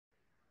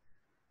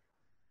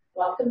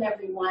Welcome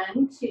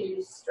everyone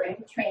to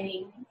Strength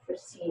Training for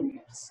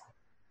Seniors.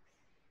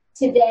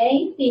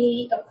 Today,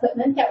 the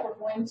equipment that we're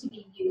going to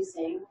be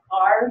using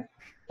are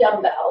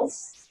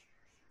dumbbells.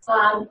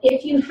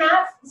 If you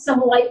have some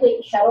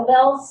lightweight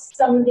kettlebells,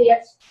 some of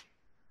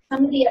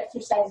the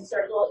exercises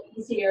are a little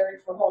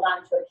easier to hold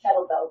on to a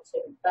kettlebell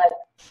too, but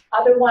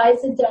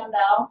otherwise a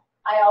dumbbell.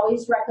 I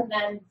always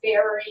recommend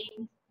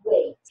varying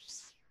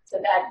weights so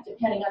that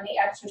depending on the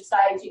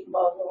exercise, you can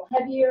go a little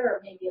heavier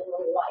or maybe a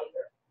little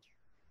lighter.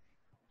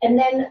 And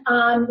then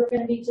we're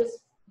going to be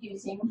just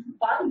using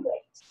body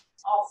weight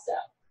also.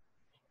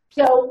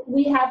 So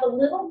we have a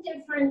little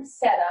different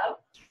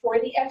setup for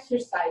the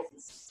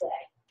exercises today.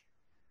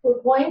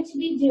 We're going to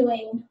be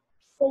doing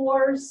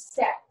 4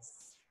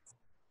 sets.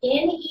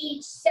 In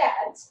each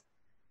set,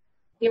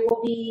 there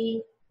will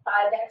be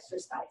 5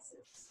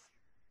 exercises.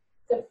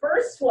 The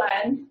first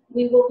one,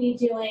 we will be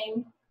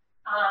doing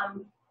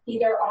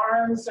either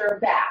arms or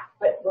back,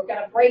 but we're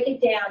going to break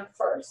it down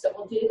first. So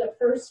we'll do the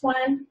first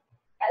one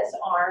as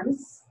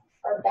arms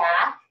or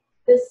back.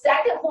 The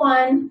second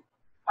one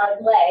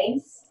are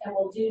legs, and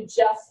we'll do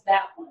just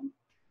that one.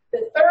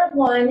 The third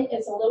one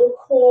is a little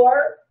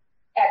core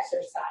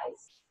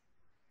exercise.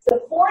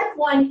 The fourth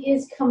one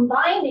is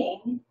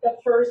combining the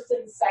first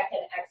and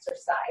second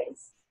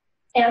exercise.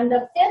 And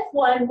the fifth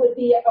one would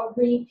be a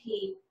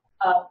repeat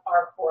of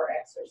our core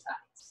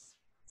exercise.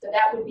 So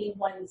that would be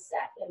 1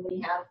 set, and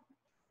we have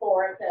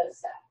 4 of those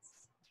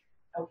sets.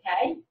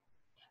 Okay?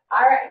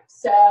 All right,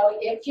 so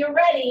if you're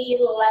ready,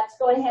 let's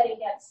go ahead and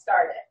get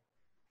started.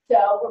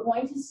 So we're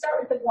going to start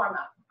with the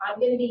warm-up. I'm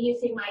going to be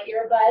using my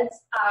earbuds.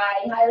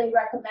 I highly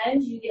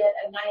recommend you get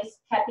a nice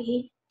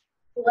peppy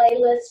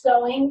playlist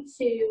going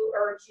to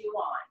urge you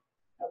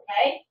on.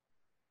 Okay?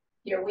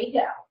 Here we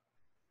go.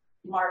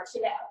 March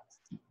it out.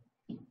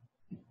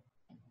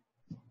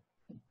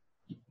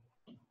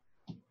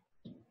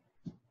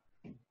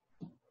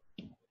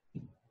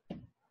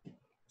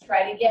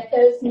 Try to get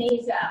those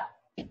knees up.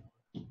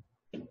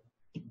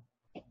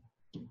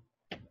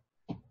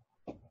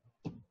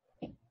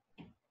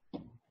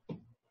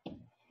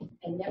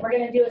 And then we're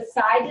going to do a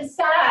side to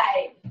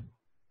side.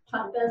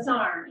 Pump those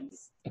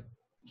arms.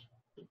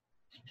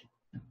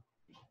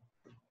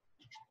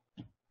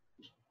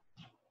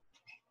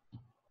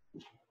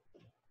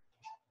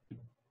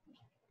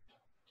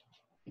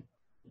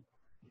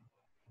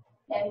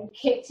 And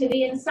kick to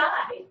the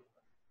inside.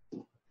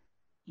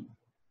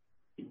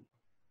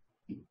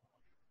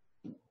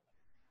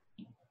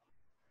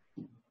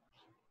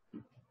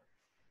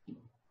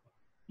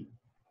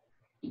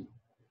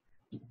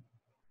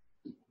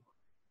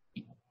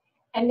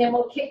 And then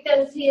we'll kick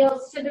those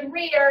heels to the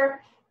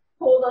rear,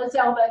 pull those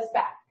elbows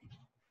back.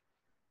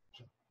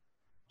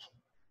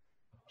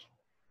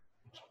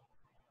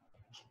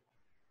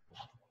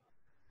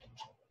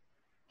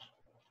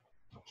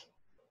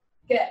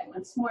 Good,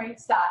 once more each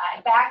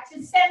side. Back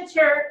to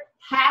center,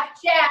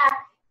 half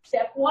jack,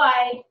 step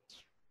wide.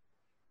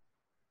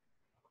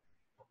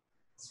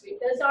 Sweep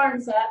those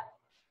arms up.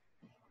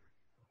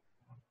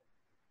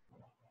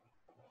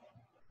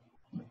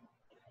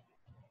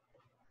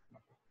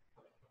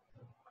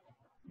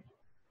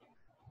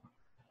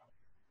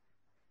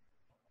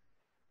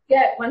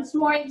 Good, once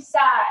more each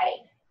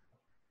side.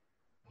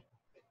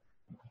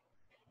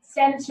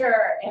 Center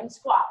and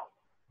squat.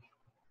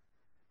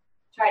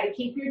 Try to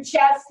keep your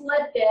chest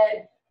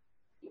lifted.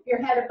 Keep your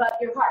head above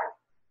your heart.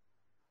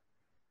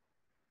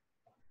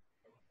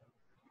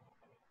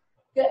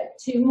 Good,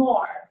 2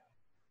 more.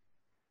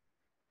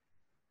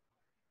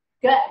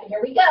 Good, here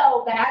we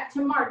go, back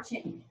to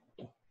marching.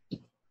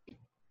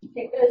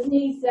 Kick those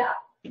knees up.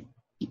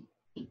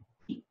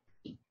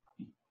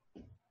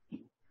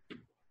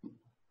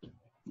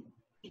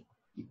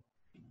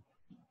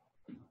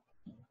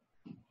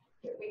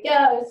 Here we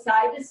go,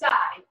 side to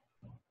side.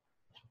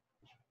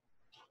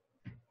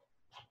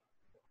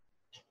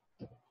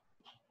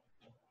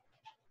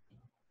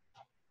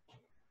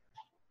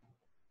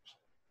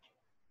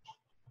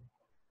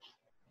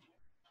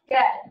 Good.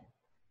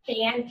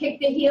 And kick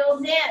the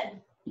heels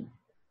in.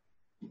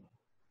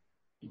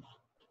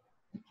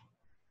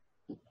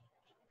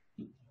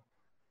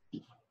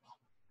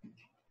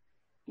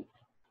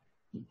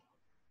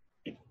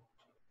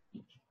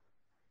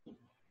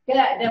 Good.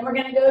 Then we're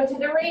going to go to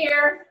the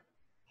rear.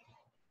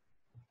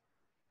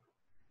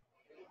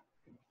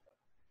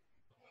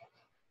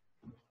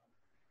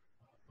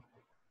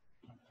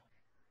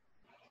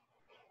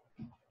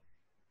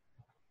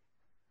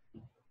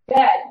 Good.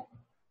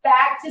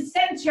 Back to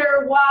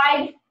center,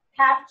 wide,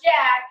 half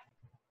jack.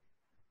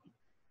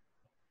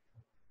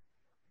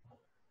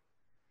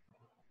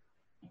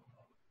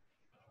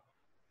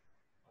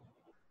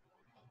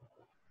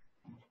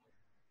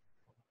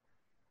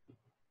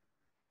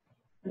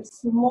 And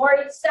some more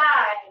each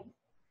side.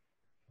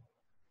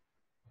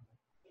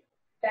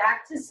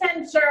 Back to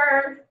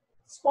center,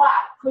 squat,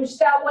 push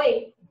that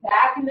weight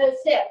back in those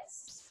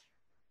hips.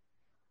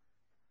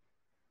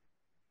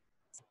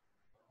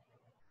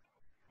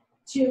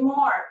 2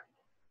 more.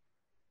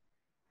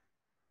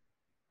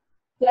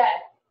 Good.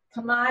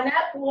 Come on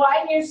up,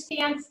 widen your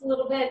stance a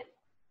little bit.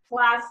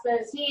 Clasp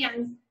those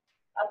hands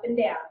up and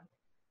down.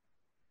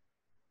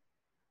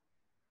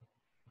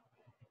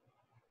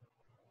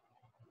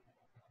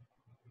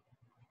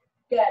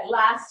 Good,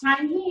 last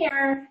time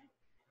here.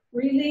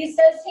 Release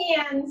those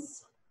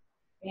hands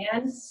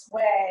and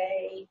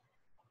sway.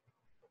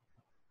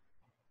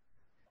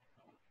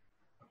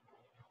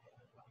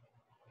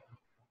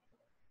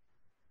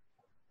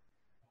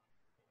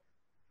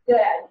 Good,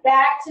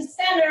 back to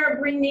center,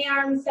 bring the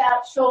arms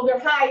out, shoulder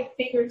height,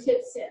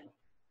 fingertips in.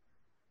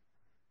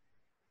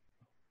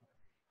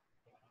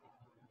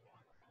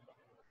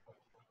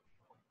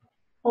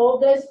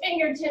 Hold those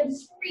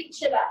fingertips,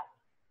 reach it up.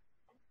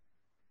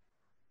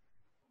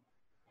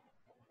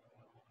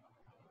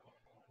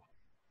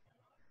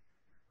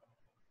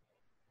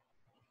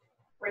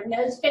 Bring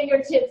those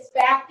fingertips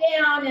back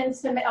down and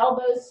some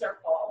elbow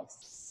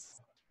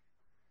circles.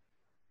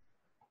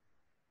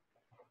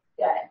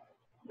 Good.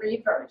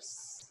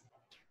 Reverse.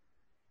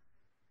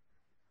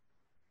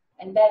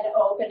 And then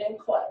open and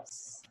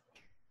close.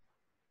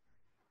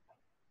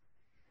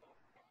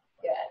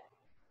 Good.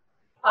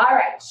 All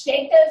right,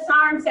 shake those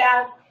arms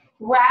out.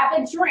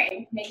 Grab a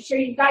drink. Make sure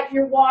you've got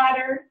your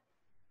water.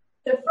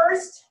 The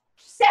first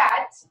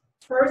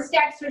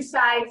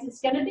exercise is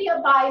going to be a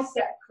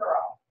bicep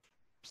curl.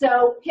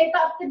 So pick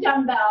up the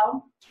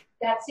dumbbell.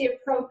 That's the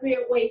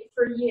appropriate weight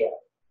for you.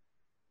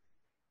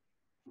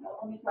 Now,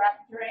 let me grab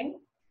a drink.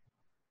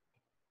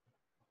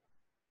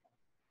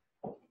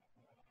 All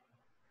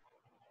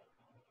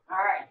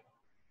right.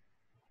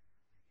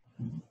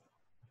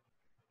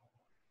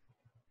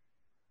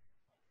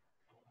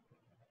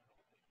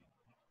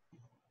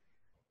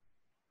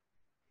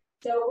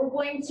 So we're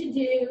going to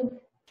do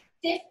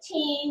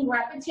 15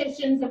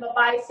 repetitions of a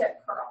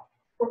bicep curl.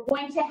 We're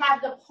going to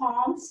have the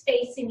palms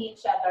facing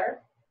each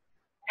other.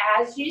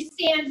 As you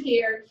stand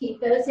here, keep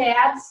those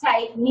abs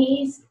tight.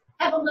 Knees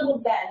have a little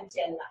bend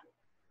in them.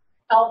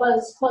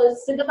 Elbows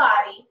close to the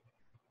body.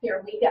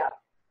 Here we go.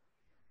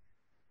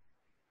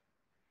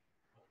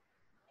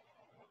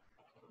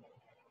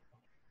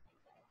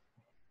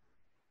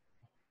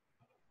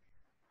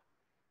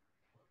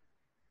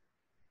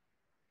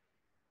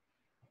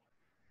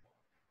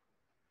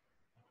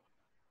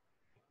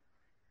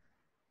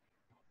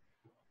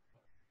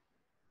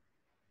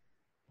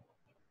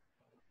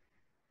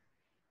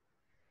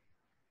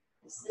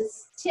 This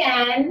is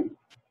 10.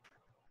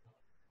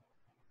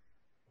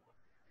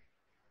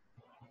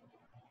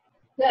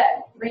 Good.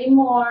 3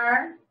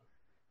 more.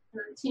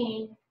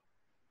 13,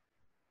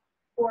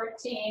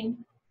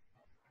 14,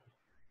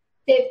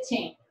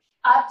 15.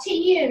 Up to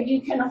you.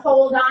 You can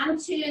hold on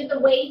to the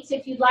weights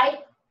if you'd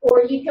like,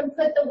 or you can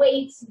put the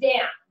weights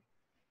down.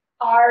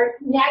 Our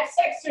next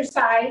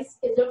exercise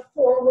is a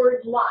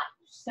forward lunge.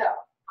 So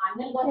I'm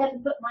going to go ahead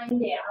and put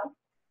mine down.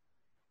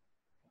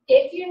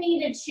 If you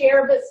need a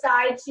chair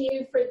beside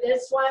you for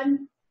this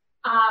one,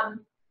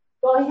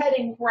 go ahead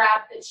and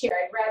grab the chair.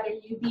 I'd rather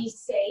you be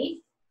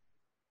safe.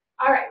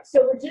 All right,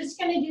 so we're just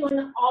going to do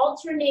an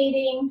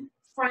alternating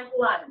front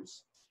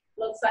lunge.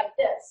 Looks like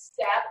this.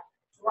 Step,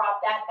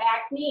 drop that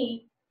back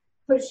knee,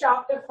 push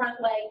off the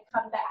front leg,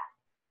 come back.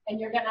 And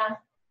you're going to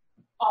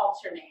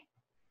alternate.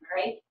 All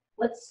right,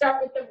 let's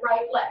start with the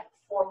right leg.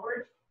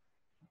 Forward,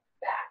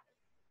 back,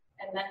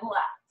 and then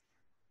left.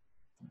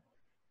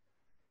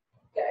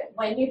 Good.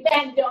 When you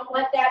bend, don't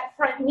let that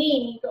front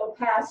knee go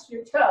past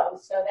your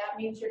toes. So that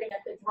means you're going to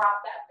have to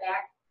drop that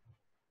back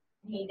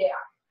knee down.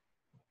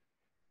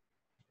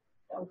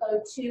 Don't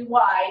go too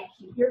wide.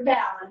 Keep your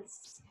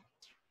balance.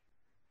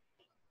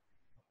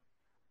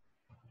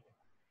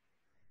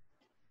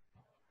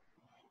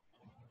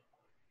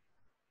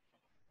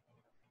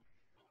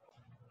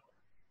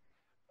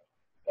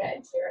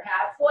 Good. So you're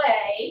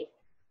halfway.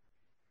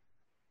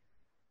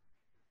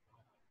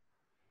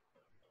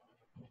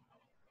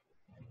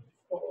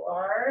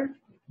 Four,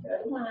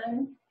 good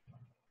 1,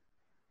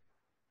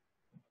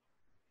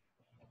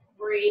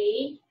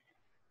 3,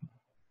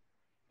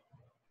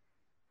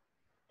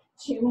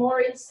 2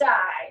 more each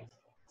side,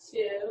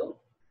 2,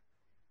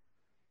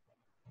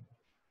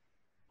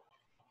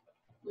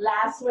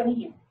 last one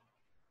here,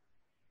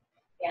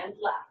 and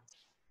left.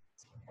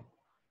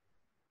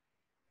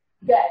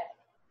 Good,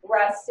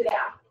 rest it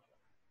out.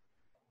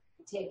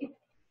 Take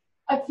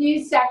a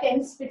few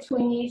seconds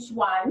between each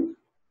one.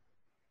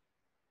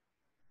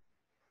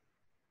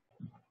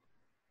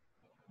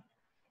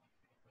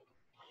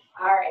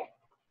 All right,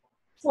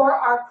 for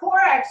our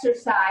core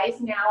exercise,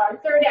 now our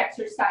third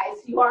exercise,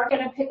 you are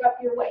going to pick up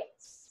your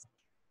weights.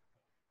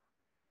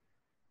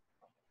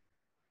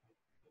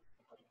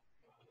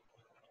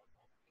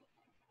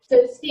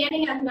 So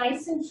standing up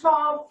nice and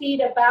tall, feet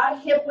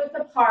about hip width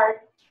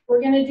apart, we're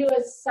going to do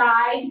a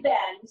side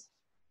bend,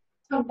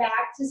 come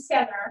back to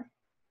center,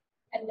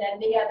 and then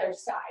the other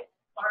side.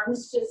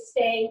 Arms just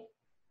stay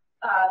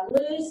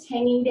loose,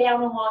 hanging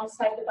down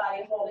alongside the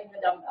body, holding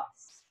the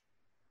dumbbells.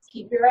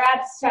 Keep your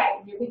abs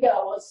tight. Here we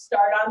go. We'll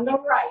start on the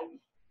right.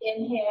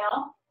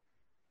 Inhale.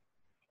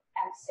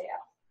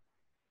 Exhale.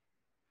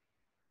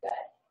 Good.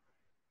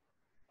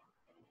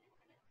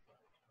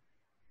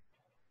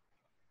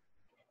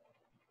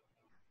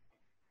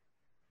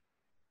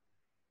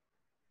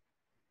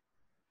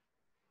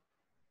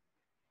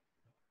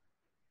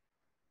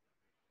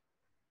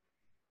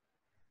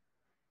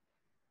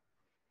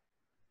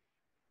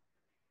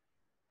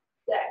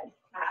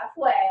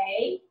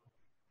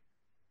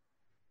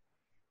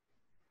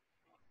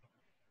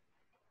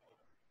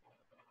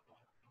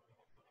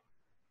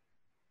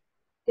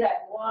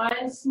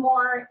 Once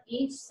more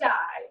each side.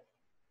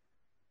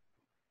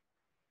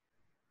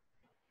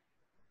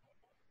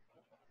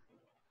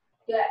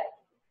 Good.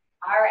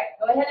 All right,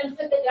 go ahead and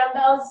put the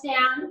dumbbells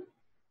down.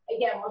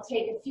 Again, we'll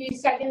take a few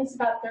seconds,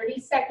 about 30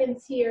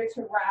 seconds here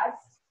to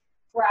rest.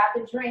 Grab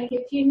a drink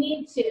if you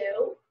need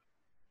to.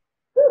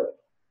 Whew.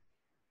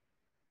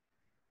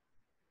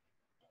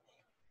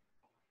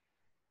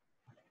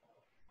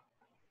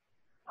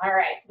 All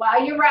right,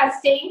 while you're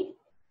resting,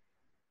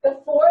 the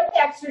fourth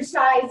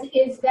exercise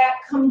is that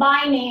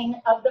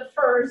combining of the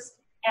first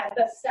and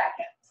the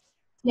second.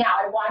 Now,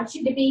 I want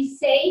you to be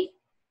safe.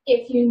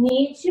 If you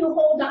need to,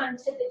 hold on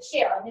to the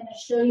chair. I'm going to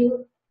show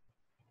you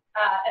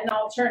an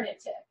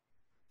alternative.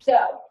 So,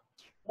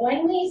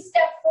 when we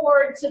step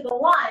forward to the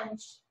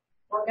lunge,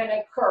 we're going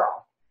to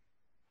curl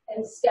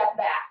and step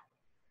back.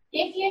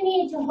 If you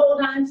need to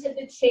hold on to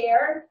the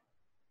chair,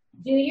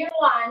 do your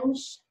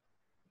lunge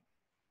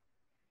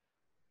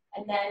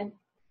and then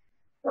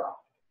curl.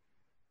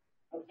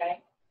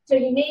 Okay? So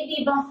you may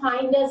be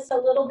behind us a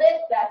little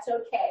bit. That's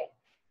okay.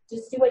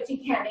 Just do what you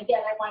can.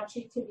 Again, I want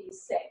you to be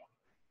safe.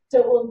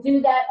 So we'll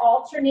do that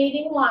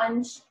alternating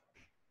lunge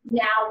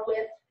now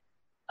with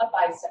a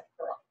bicep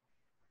curl.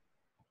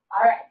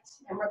 All right,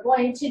 and we're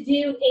going to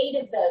do 8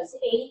 of those.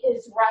 8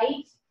 is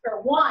right,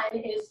 or 1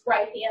 is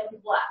right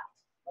and left,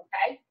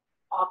 okay?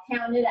 I'll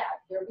count it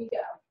out. Here we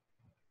go.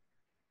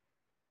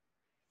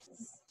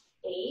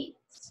 8,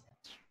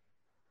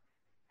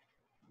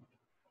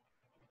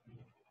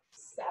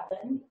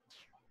 7,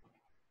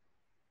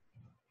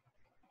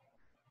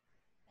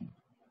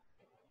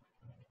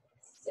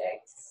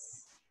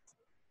 6,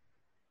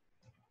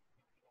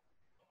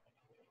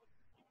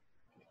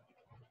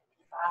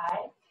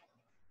 5,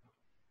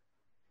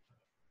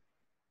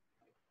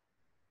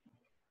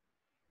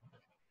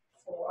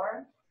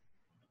 4,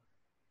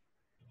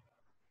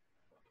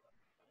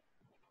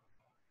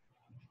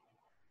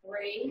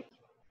 3,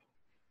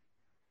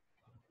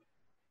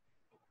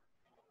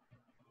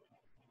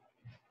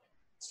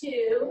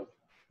 2,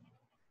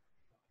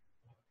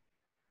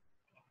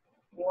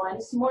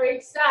 once more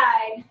each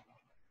side.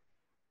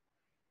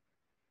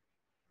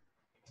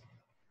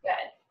 Good.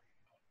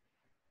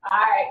 All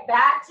right,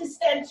 back to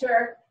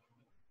center.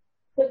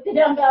 Put the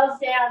dumbbells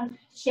down,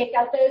 shake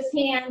out those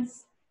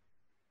hands.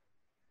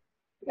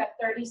 We got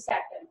 30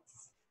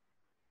 seconds.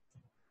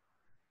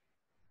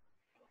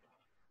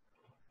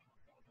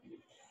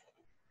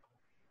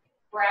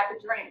 Grab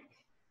a drink.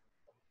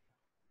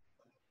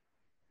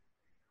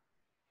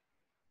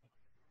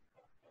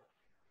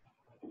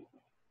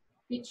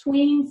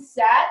 Between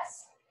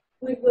sets,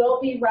 we will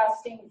be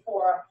resting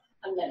for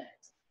a minute.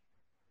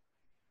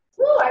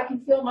 Ooh, I can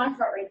feel my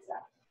heart rate's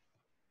up.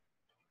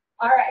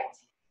 All right,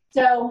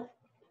 so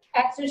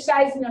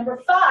exercise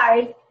number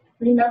 5,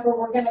 remember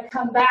we're gonna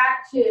come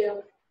back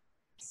to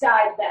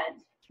side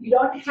bend. You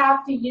don't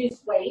have to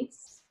use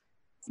weights,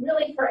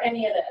 really, for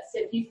any of this.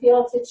 If you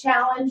feel it's a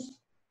challenge,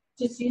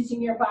 just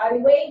using your body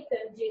weight,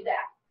 then do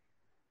that.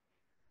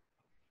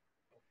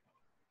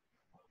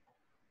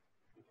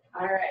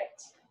 All right,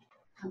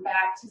 come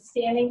back to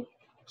standing.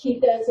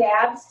 Keep those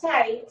abs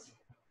tight.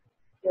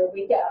 Here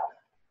we go.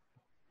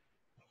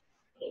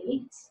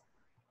 8,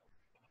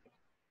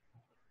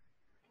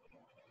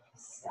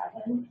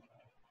 7,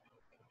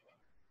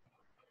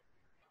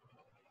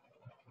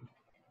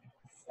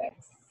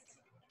 6,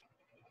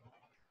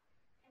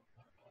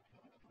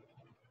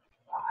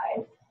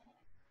 5,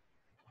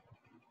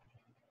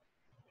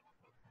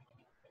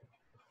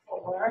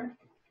 4,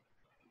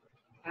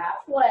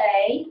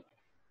 halfway,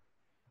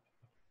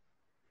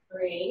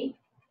 3,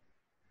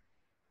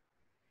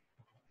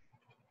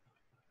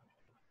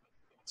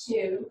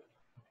 2,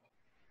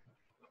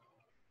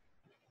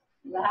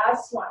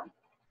 last one.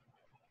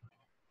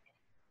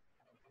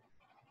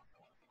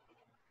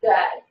 Good.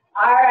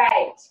 All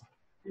right.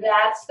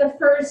 That's the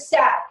first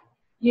set.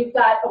 You've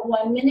got a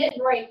 1-minute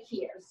break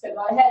here. So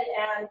go ahead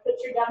and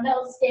put your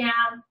dumbbells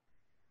down.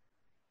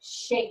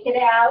 Shake it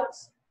out.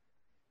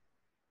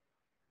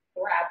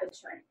 Grab a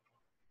drink.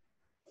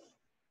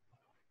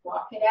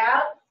 Walk it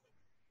out.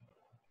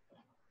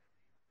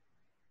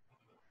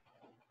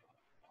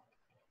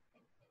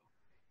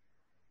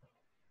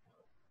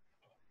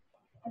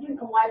 I don't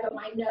know why, but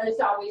my nose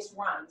always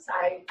runs.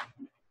 I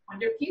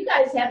wonder if you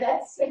guys have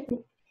that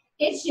same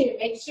issue.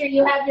 Make sure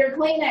you have your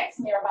Kleenex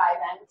nearby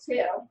then,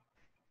 too.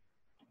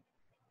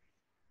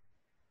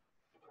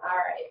 All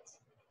right.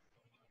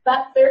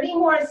 About 30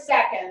 more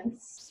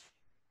seconds.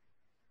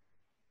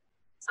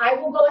 I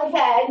will go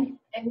ahead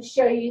and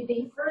show you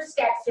the first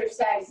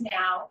exercise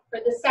now for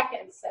the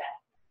second set.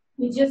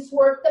 We just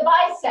worked the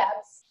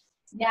biceps.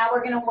 Now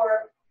we're going to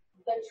work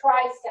the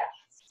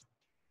triceps.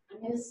 I'm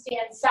going to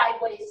stand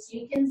sideways so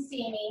you can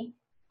see me.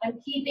 I'm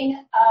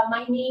keeping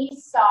my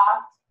knees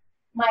soft,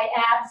 my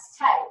abs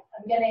tight.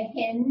 I'm going to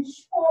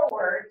hinge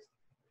forward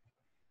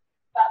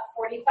about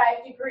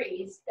 45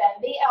 degrees,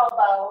 bend the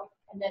elbow,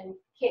 and then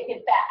kick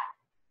it back.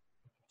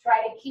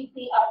 Try to keep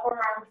the upper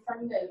arm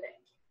from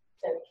moving.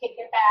 So kick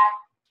it back,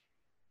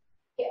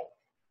 kick.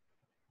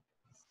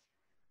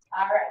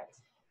 All right.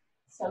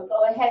 So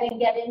go ahead and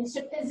get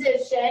into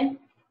position.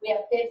 We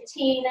have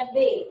 15 of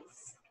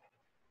these.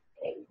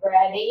 Okay,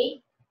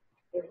 ready?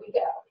 Here we go.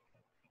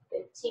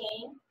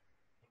 15,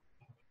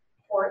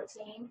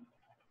 14,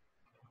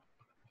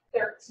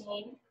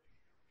 13,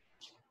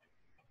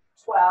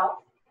 12,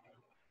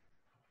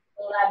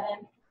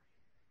 11,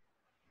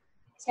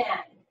 10,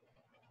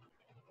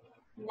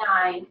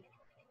 9,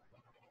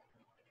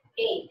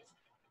 8,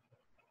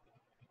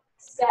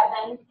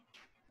 7,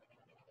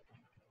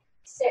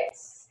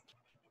 6,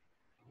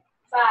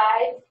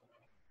 5,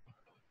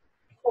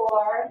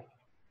 4,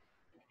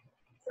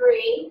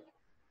 3,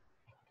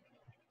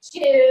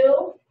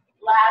 2,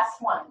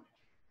 last one.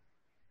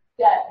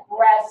 Good,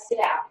 rest it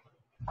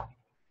out.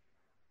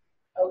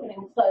 Open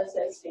and close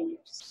those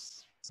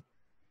fingers.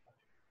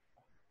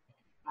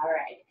 All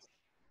right.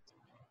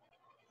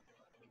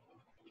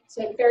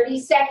 So 30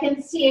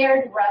 seconds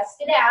here to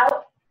rest it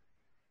out.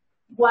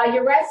 While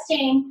you're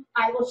resting,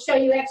 I will show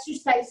you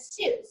exercise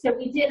 2. So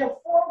we did a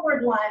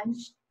forward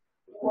lunge.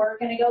 We're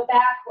going to go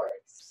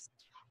backwards.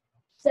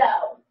 So,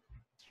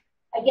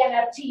 again,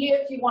 up to you.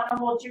 If you want to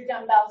hold your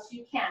dumbbells,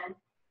 you can.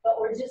 But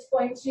we're just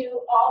going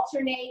to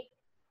alternate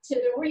to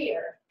the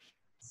rear.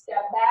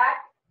 Step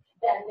back,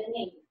 bend the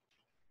knee.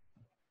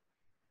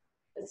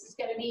 This is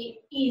going to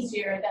be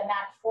easier than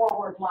that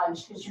forward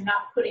lunge because you're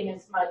not putting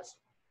as much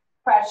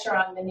pressure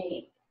on the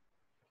knee.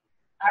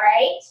 All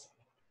right?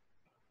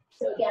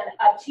 So again,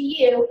 up to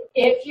you.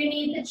 If you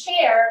need the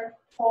chair,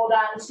 hold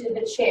on to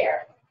the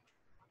chair.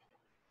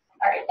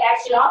 All right,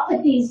 actually, I'll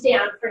put these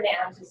down for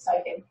now just so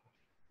I can,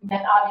 and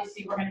then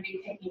obviously we're going to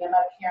be picking them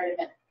up here in a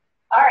minute.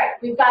 All right,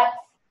 we've got,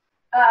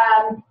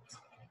 how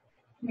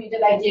many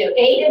did I do?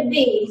 8 of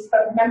these,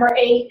 but remember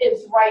 8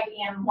 is right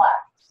and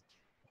left.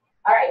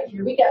 All right,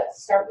 here we go.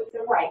 Start with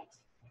the right.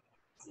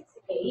 6,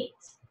 8,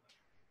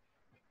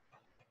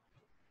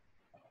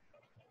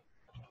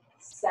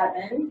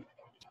 7,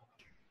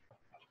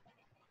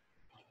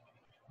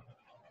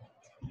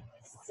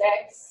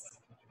 6,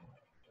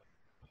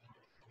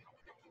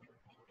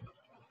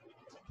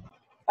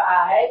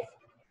 5,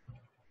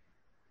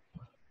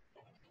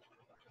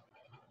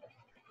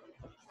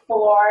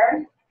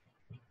 4,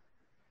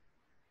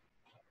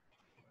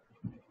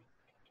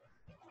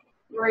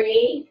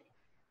 3,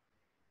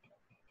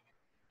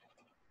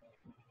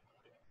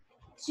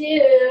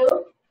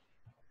 2,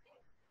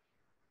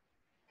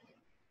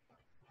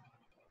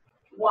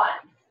 1.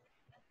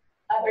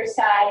 Other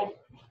side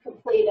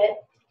completed.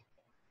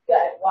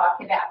 Good. Walk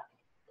it out.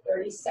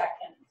 30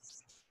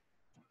 seconds.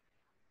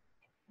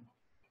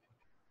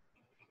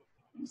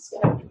 I'm just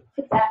going to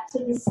put that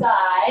to the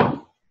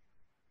side.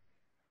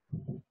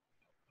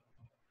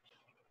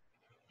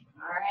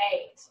 All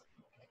right.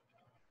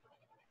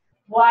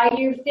 While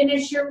you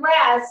finish your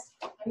rest,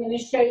 I'm going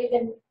to show you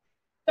the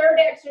third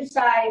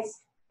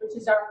exercise, which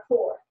is our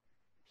core.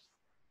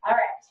 All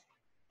right.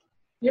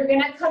 You're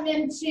going to come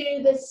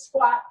into the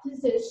squat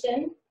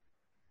position.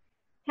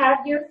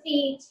 Have your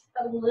feet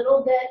a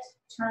little bit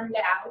turned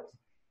out.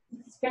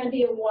 It's going to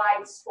be a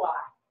wide squat.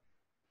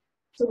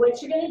 So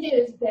what you're going to do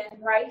is bend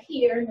right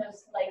here in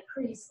those leg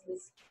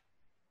creases.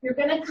 You're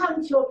going to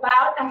come to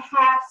about a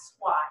half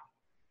squat.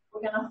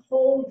 We're going to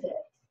hold it.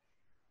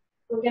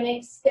 We're going to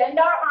extend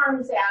our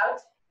arms out,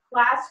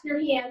 clasp your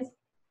hands,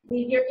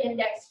 leave your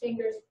index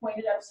fingers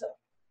pointed up. So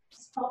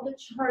it's called the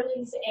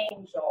Charlie's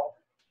Angel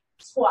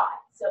squat.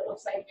 So it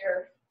looks like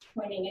you're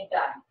pointing a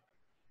gun.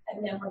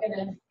 And then we're going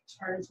to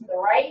turn to the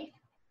right,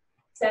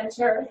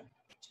 center,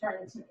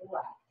 turn to the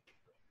left.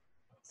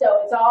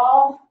 So it's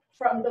all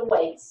from the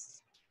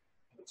waist,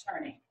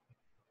 turning.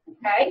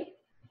 Okay?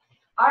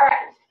 All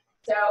right.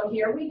 So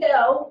here we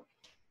go.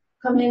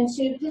 Come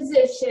into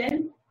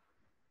position.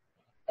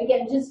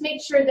 Again, just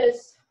make sure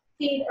those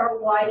feet are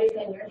wider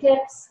than your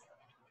hips.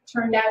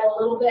 Turn out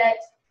a little bit.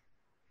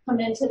 Come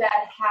into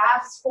that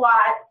half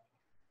squat.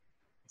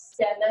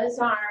 Extend those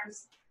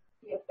arms.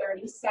 You have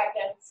 30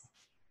 seconds.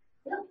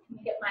 Let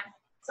me get my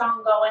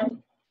song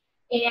going.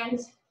 And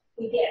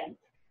begin.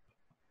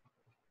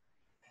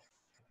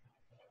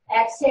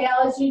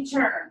 Exhale as you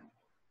turn.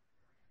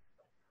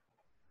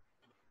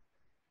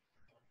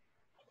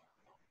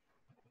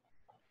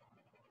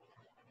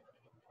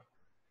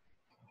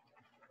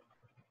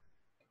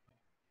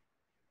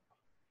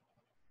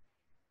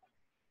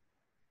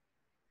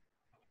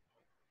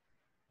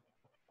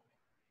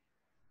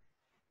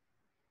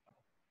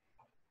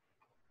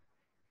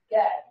 Good.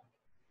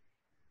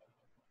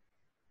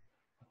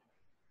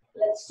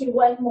 Let's do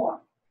one more,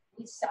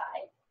 each side.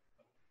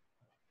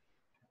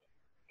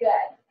 Good.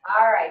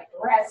 All right,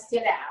 rest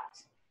it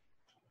out.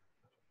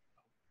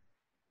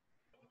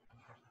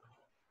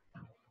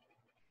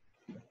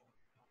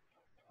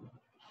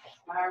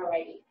 All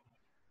righty.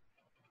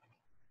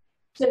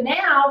 So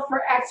now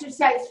for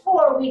exercise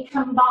 4, we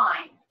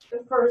combine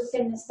the first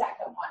and the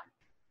second one.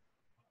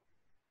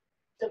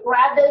 So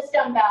grab those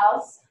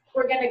dumbbells.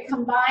 We're going to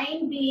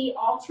combine the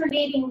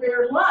alternating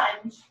rear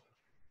lunge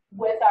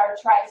with our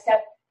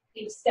tricep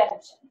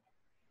extension.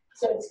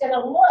 So it's going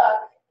to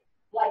look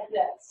like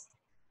this.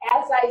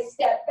 As I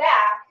step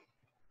back,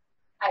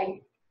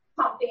 I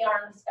pump the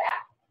arms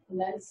back. And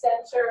then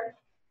center,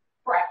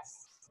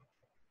 press.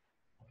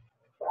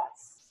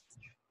 Press.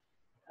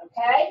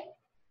 Okay?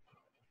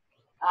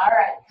 All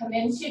right, come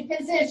into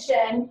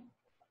position.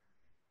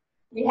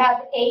 We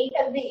have 8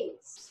 of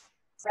these.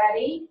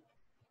 Ready?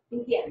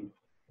 Begin.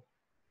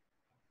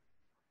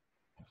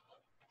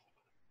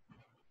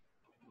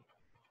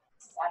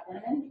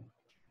 7,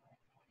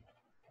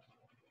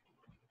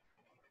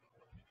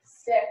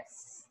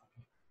 6,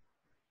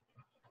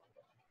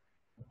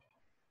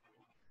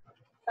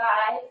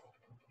 5,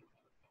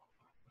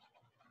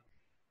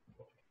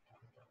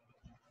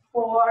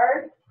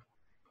 4,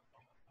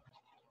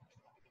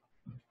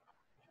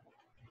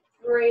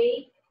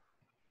 3,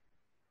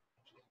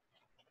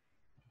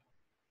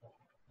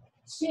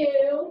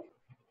 2,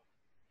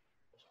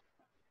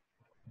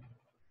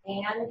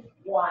 and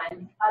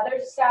 1. Other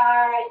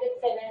side to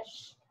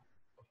finish.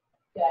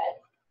 Good.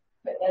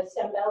 Put those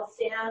dumbbells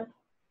down.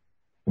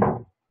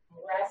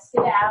 Rest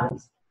it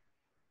out.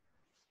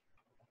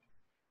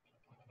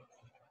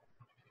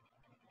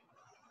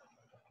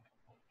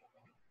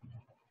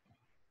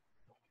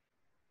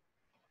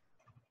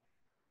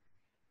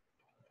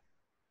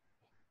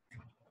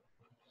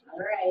 All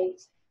right.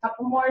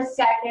 Couple more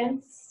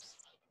seconds.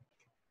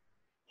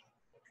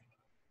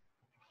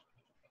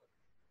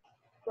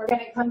 We're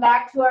going to come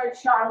back to our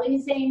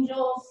Charlie's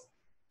Angels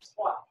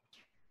squat.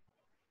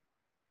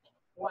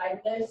 Widen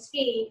those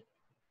feet.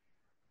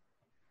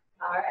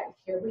 All right,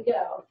 here we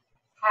go.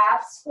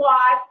 Half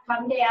squat,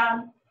 come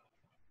down,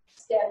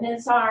 extend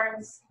those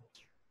arms.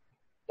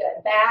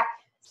 Good, back,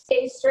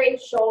 stay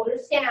straight,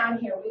 shoulders down.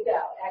 Here we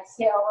go.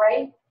 Exhale,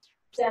 right,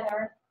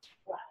 center,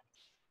 left.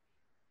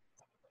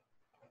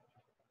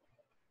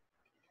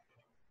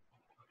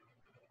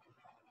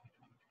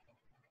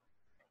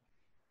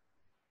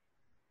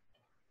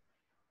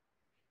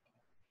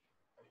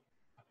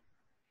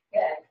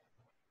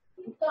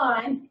 Good. Keep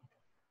going.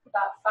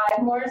 About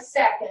 5 more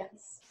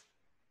seconds.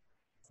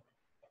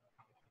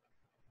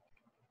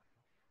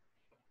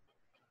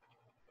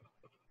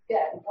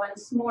 Good.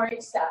 Once more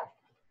each side.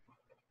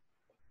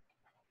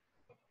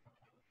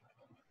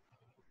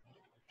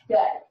 Good.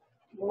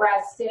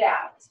 Rest it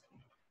out.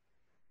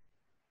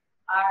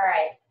 All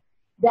right.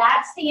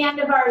 That's the end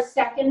of our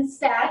second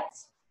set.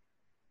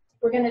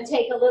 We're going to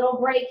take a little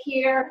break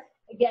here.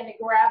 Again, to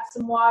grab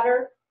some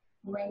water.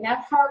 Bring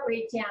that heart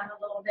rate down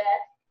a little bit.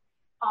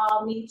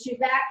 I'll meet you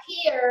back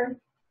here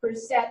for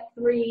set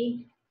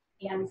 3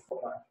 and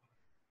 4.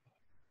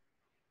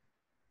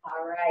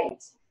 All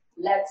right.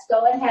 Let's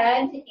go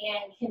ahead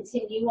and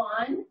continue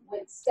on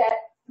with set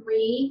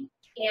 3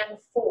 and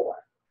 4.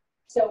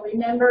 So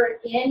remember,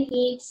 in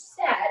each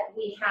set,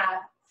 we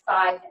have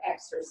 5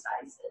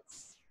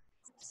 exercises.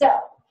 So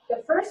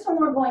the first one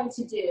we're going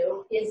to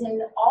do is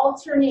an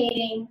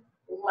alternating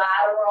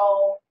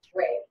lateral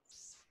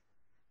raise.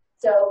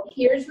 So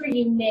here's where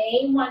you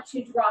may want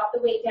to drop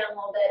the weight down a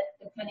little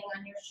bit, depending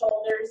on your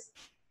shoulders.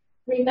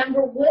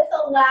 Remember, with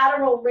a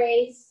lateral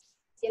raise,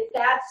 if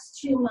that's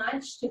too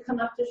much to come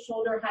up to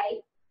shoulder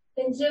height,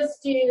 then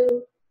just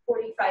do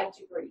 45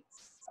 degrees,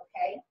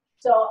 okay?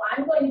 So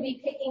I'm going to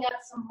be picking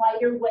up some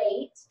lighter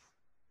weight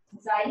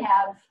because I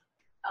have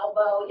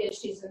elbow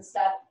issues and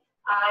stuff.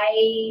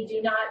 I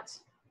do not,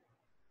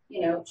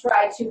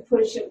 try to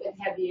push it with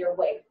heavier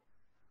weight.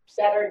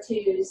 Better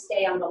to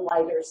stay on the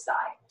lighter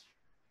side.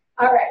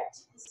 All right,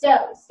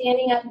 so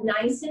standing up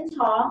nice and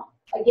tall.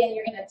 Again,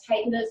 you're going to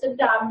tighten those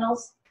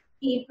abdominals.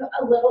 Keep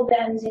a little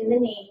bend in the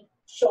knee.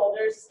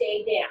 Shoulders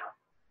stay down.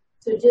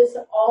 So just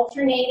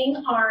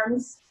alternating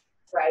arms,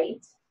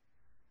 right,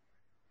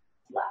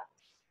 left.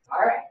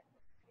 All right,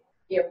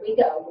 here we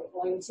go.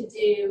 We're going to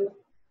do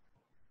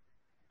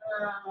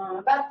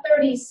about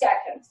 30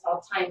 seconds.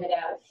 I'll time it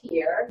out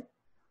here.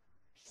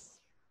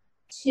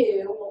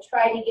 2, we'll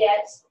try to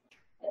get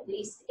at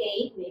least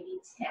 8, maybe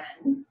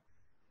 10.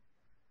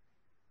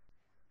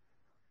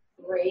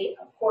 3,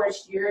 of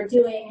course, you're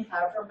doing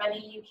however many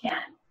you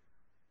can.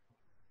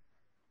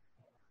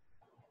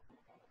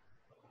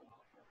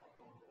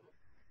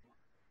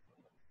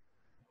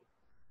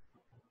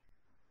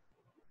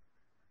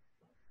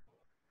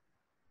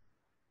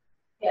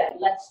 Good.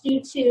 Let's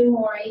do 2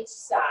 more each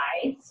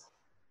side.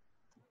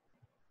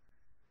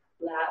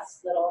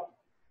 Last little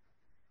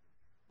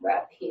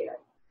rep here.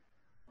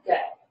 Good.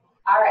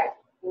 All right.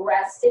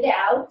 Rest it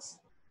out.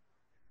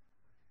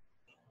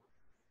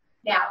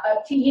 Now,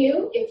 up to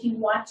you if you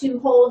want to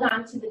hold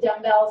on to the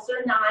dumbbells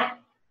or not.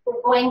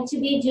 We're going to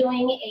be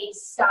doing a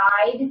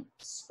side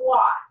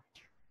squat.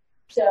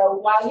 So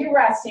while you're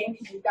resting,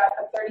 because you've got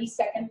a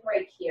 30-second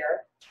break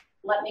here,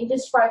 let me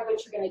describe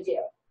what you're going to do.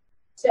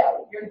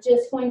 So you're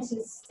just going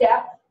to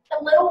step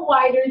a little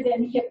wider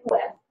than hip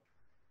width.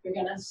 You're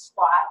going to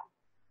squat,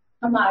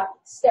 come up,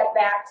 step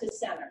back to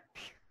center.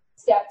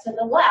 Step to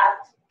the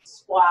left,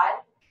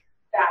 squat,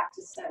 back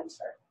to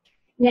center.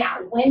 Now,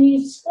 when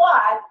you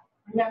squat,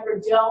 remember,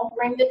 don't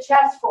bring the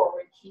chest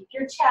forward. Keep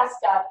your chest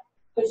up.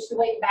 Push the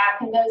weight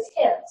back in those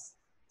hips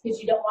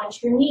because you don't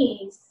want your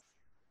knees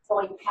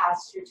going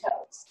past your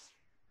toes.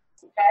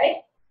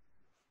 Okay?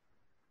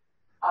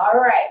 All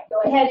right,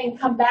 go ahead and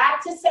come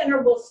back to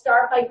center. We'll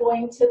start by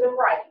going to the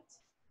right.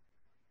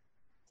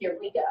 Here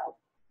we go.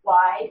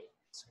 Wide,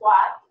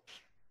 squat,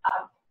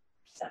 up,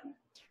 center.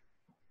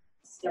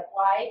 Step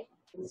wide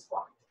and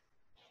squat.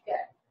 Good.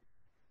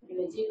 We're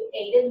going to do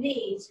 8 of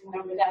these.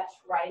 Remember, that's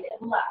right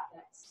and left.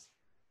 That's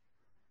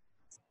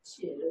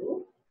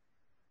 2,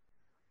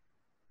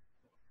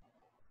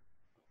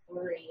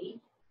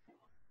 3,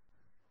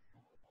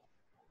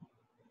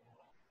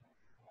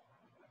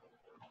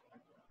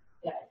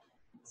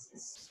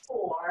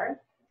 4,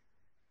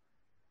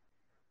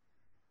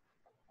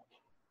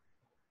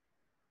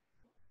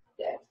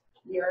 good.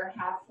 You're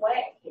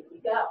halfway. Here we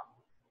go.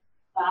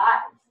 5,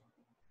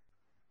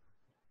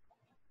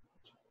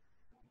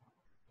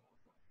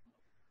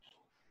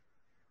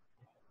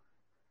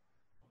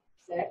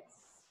 6,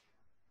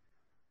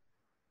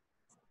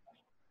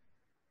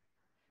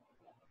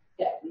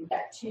 good. We've got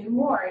 2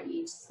 more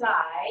each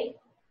side.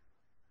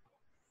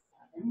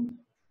 7.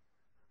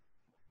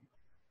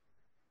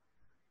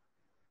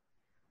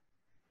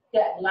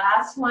 Good.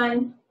 Last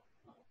one,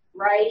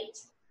 right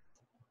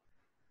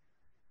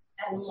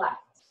and left.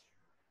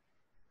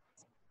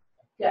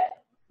 Good.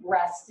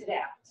 Rest it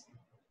out.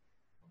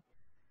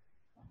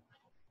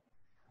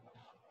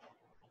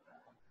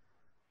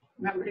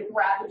 Remember to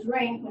grab a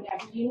drink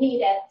whenever you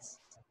need it.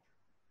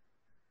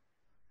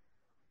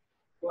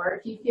 Or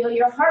if you feel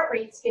your heart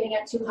rate's getting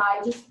up too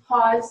high, just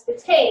pause the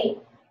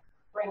tape,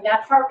 bring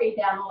that heart rate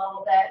down a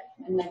little bit,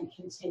 and then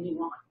continue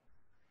on.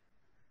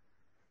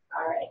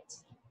 All right.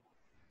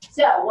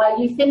 So while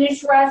you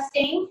finish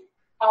resting,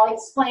 I'll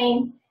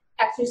explain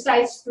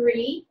exercise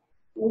 3,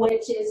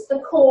 which is the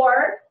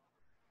core.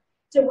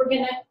 So we're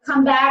going to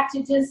come back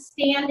to just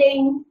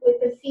standing with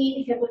the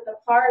feet hip width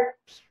apart.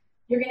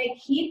 You're going to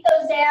keep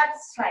those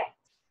abs tight.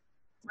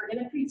 We're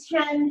going to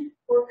pretend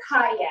we're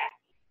kayaking.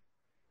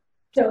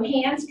 So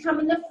hands come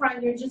in the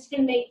front. You're just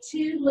going to make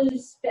 2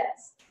 loose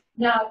fists.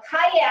 Now, a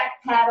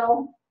kayak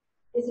paddle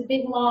is a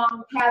big,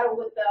 long paddle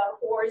with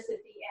the oars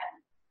at the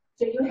end.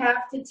 So you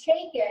have to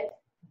take it,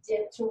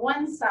 dip to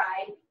one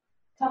side,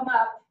 come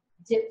up,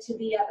 dip to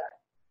the other.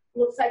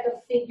 Looks like a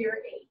figure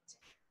 8.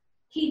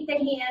 Keep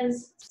the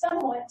hands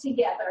somewhat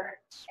together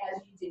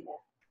as you do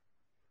that.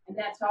 And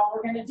that's all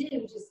we're going to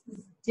do, just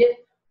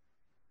dip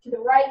to the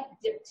right,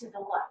 dip to the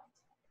left.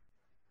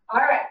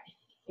 All right,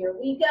 here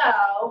we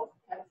go.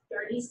 Have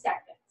 30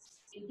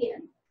 seconds.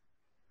 Begin.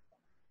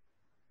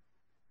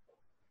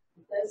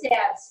 Keep those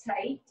abs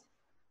tight.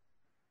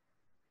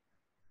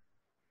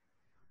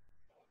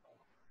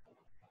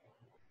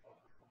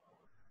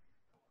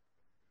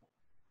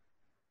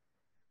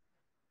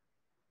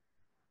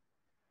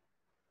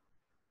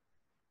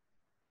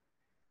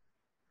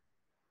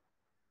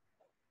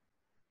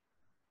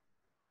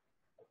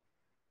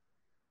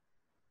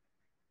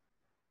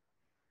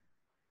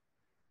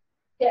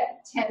 Good.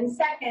 10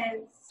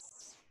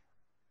 seconds.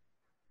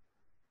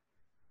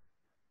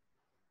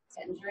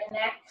 Send you're in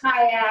that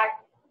kayak.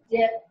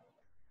 Dip,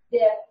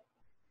 dip,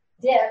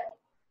 dip.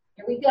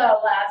 Here we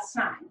go. Last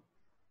time.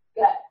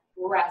 Good.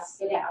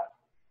 Rest it out.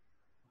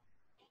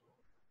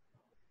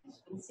 As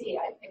you can see,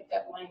 I picked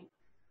up my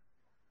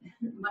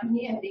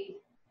handy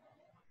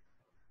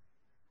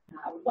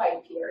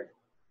wipe here.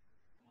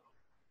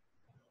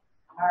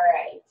 All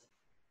right.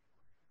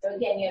 So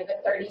again, you have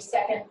a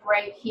 30-second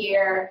break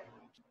here.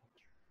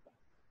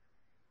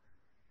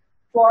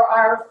 For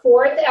our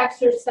 4th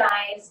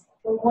exercise,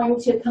 we're going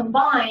to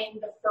combine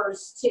the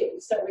first 2.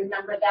 So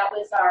remember, that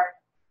was our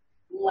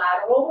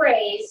lateral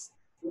raise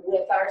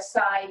with our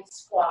side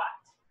squat.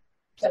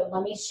 So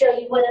let me show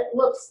you what it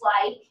looks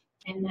like,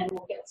 and then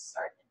we'll get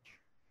started.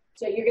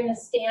 So you're going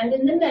to stand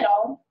in the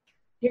middle.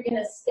 You're going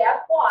to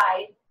step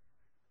wide.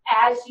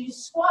 As you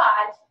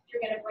squat,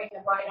 you're going to bring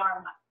the right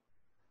arm up.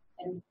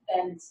 And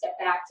then step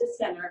back to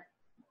center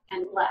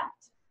and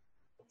left.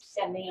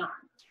 Send the arm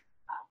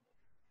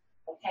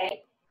up.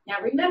 Okay? Now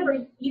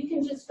remember, you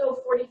can just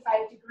go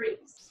 45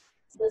 degrees.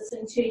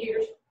 Listen to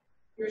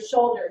your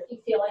shoulder. If you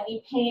feel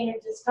any pain or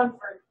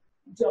discomfort,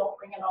 don't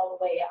bring it all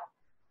the way up.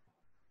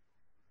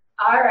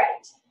 All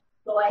right.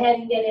 Go ahead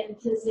and get in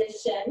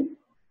position.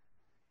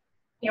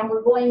 And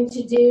we're going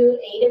to do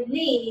 8 of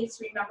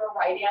these. Remember,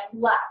 right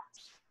and left.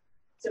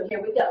 So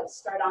here we go.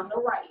 Start on the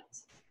right.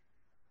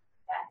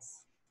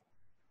 That's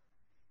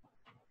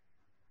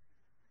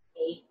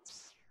 8,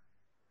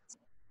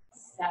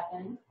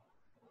 7,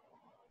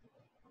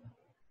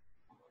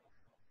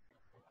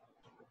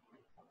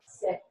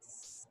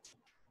 6,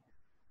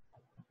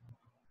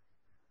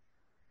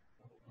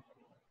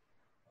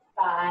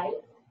 5.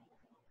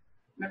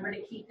 Remember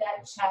to keep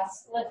that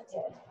chest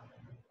lifted.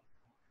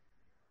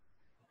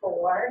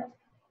 4.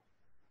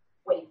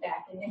 Weight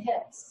back in the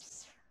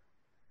hips.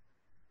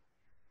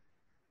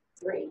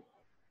 3.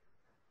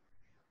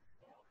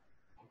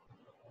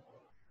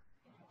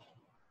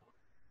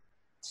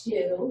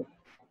 2.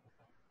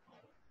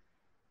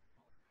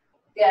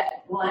 Good.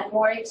 1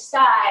 more each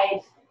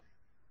side.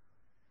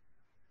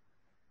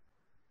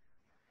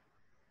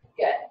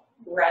 Good.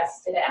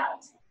 Rest it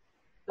out.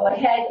 Go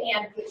ahead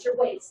and put your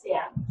weights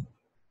down.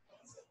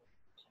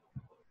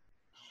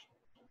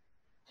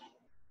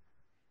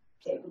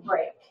 Take a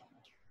break.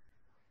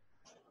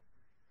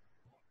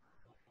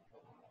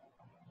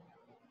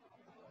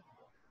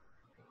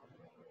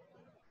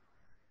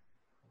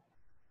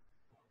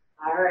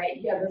 All right,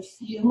 you have a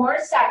few more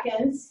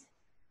seconds.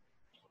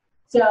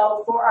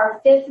 So for our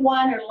fifth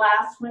one or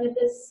last one of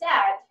this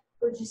set,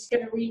 we're just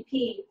going to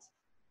repeat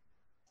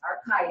our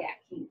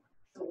kayaking.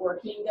 So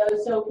working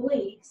those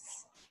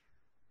obliques.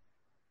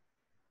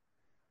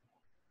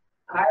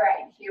 All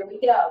right, here we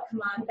go.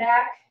 Come on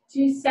back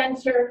to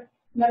center.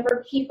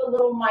 Remember, keep a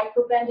little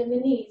micro bend in the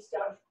knees.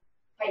 Don't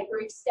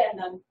hyperextend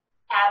them.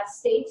 Abs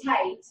stay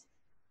tight.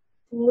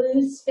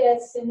 Loose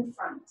fists in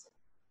front.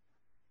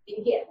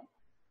 Begin.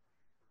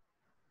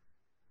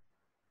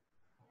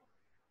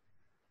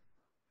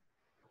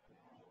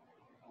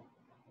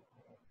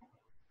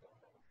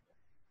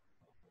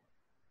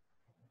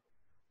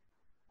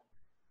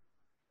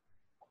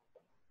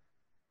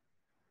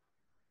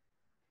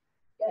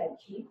 Good.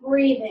 Keep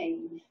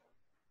breathing.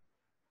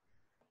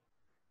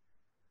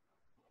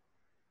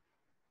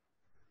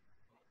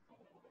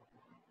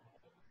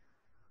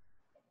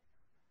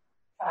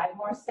 Five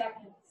more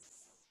seconds.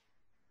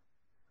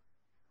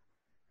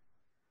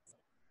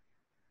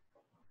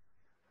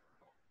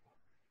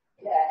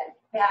 Good.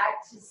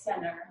 Back to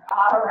center.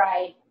 All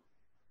right.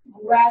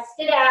 Rest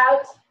it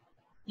out.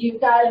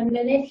 You've got a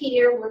minute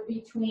here. We're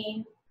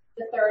between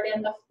the third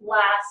and the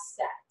last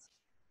set.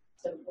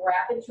 So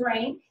grab a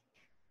drink.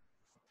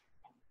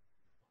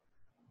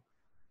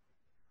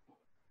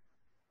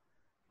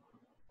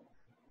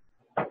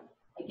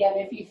 Again,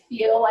 if you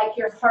feel like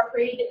your heart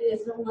rate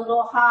is a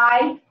little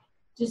high,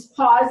 just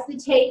pause the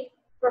tape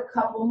for a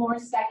couple more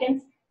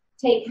seconds.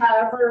 Take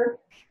however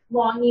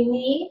long you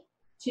need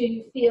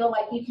to feel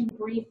like you can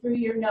breathe through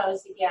your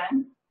nose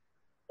again.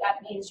 That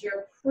means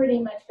you're pretty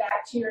much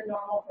back to your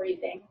normal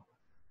breathing.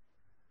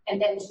 And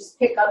then just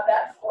pick up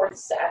that fourth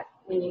set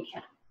when you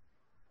can.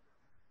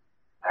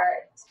 All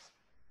right.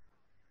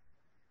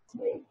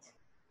 Wait.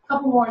 A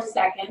couple more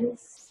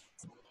seconds.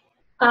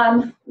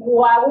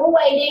 While we're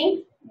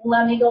waiting,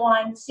 let me go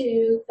on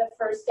to the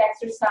first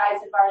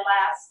exercise of our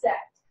last set.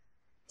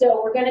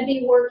 So we're going to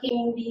be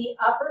working the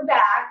upper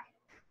back,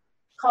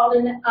 called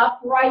an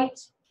upright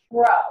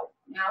row.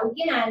 Now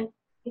again,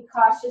 be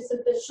cautious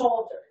of the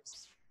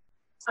shoulders.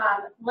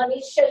 Let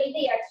me show you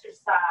the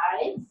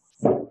exercise.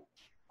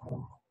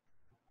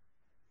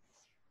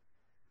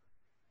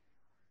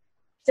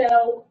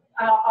 So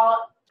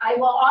I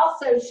will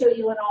also show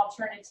you an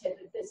alternative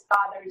if this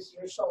bothers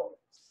your shoulders.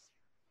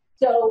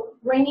 So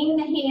bringing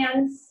the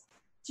hands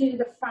to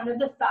the front of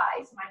the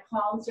thighs, my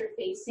palms are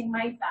facing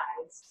my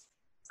thighs.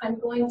 I'm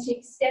going to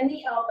extend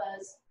the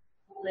elbows,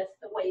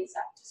 lift the weights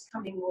up, just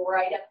coming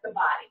right up the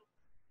body,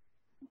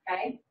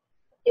 okay?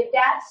 If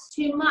that's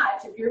too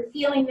much, if you're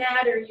feeling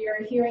that or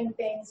you're hearing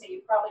things that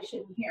you probably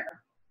shouldn't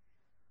hear,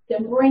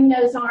 then bring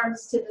those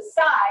arms to the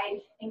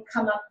side and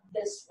come up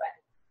this way,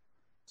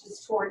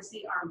 just towards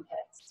the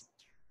armpits,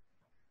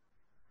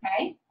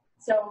 okay?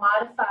 So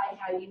modify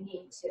how you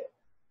need to.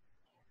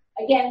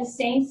 Again,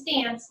 same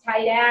stance,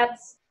 tight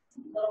abs,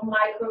 little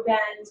micro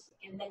bend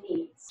in the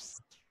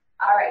knees.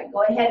 All right,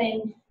 go ahead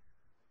and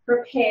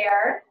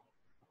prepare.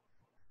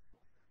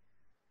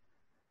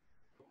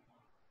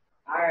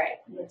 All right,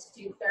 let's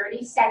do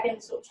 30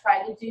 seconds. We'll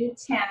try to do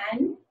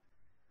 10,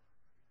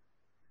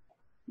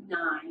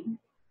 9,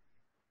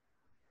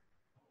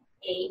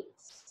 8,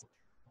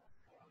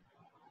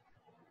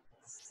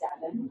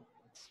 7,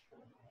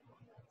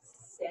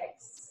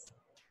 6,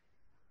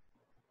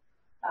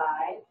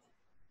 5,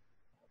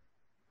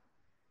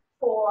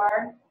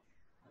 4,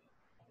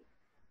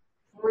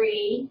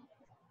 3,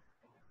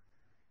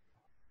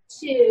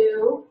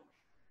 2,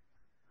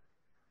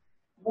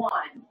 1.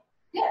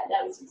 Good,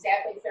 that was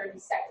exactly 30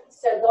 seconds.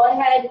 So go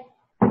ahead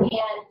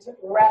and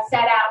rest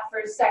that out for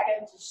a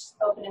second. Just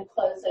open and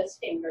close those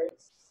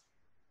fingers.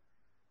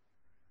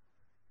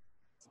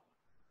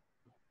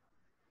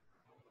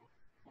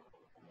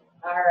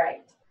 All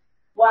right.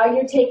 While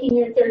you're taking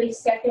your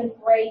 30-second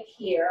break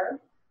here,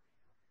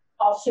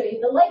 I'll show you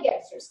the leg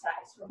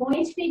exercise. We're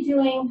going to be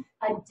doing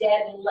a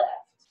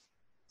deadlift.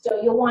 So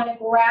you'll want to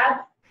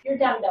grab your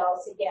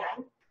dumbbells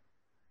again.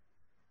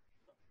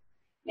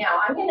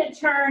 Now, I'm going to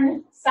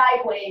turn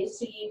sideways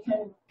so you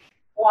can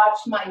watch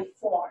my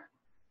form.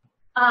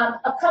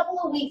 A couple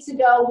of weeks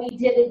ago, we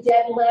did a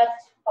deadlift,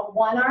 a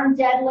one-arm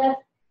deadlift,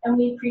 and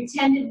we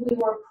pretended we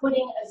were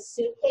putting a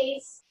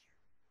suitcase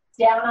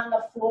down on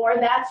the floor.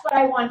 That's what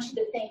I want you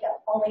to think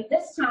of, only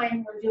this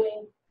time we're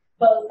doing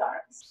both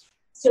arms.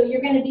 So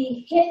you're going to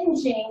be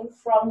hinging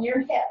from your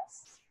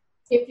hips.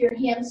 If your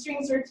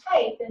hamstrings are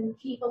tight, then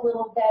keep a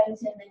little bend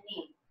in the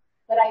knee.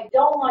 But I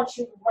don't want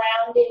you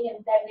rounding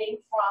and bending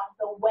from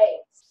the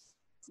waist.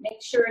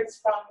 Make sure it's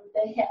from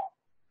the hip.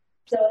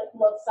 So it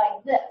looks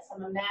like this.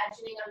 I'm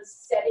imagining I'm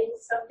setting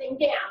something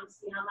down.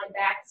 See how my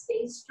back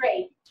stays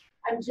straight.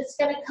 I'm just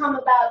going to come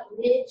about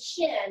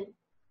mid-shin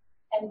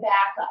and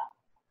back up.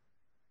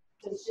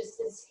 So it's just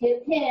this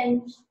hip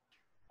hinge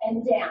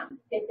and down.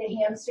 If the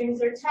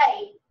hamstrings are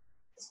tight,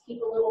 just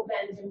keep a little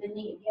bend in the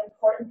knee. The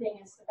important thing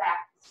is the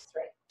back is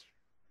straight.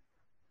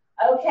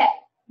 Okay,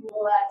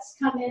 let's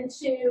come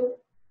into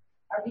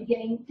our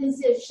beginning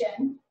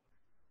position.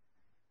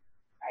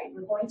 All right,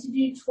 we're going to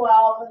do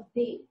 12 of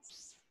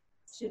these.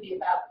 Should be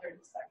about 30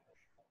 seconds.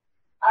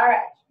 All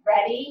right,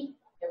 ready?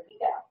 Here we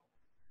go.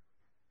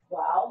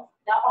 12.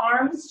 The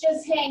arms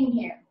just hang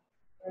here.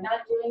 We're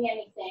not doing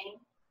anything.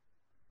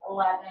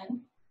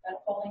 11.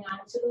 But holding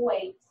on to the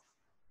weights.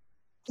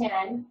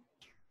 10.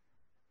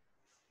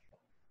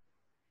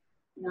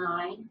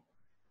 9.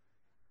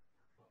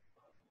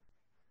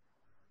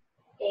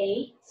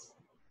 8.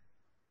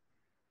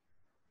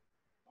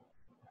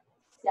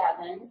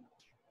 7.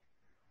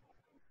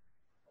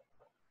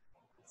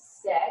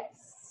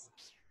 6.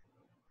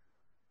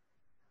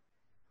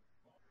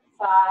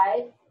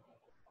 5.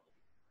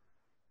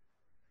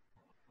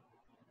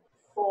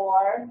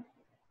 4.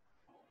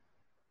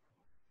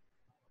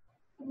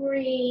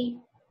 3.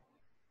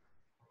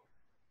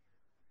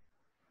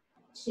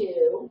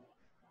 2.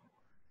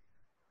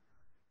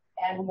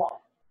 And 1.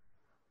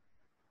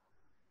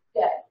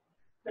 Good.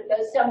 Put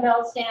those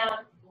dumbbells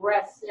down,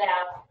 rest it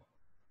out.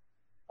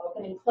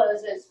 Open and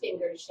close those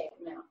fingers, shake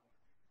them out.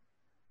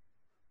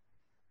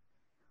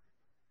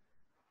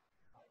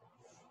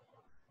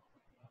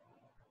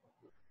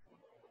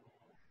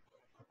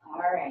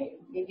 All right,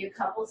 give you a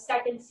couple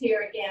seconds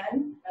here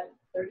again,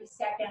 30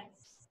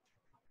 seconds.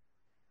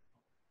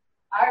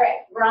 All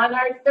right, we're on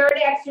our third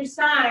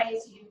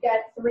exercise. You've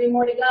got 3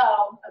 more to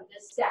go of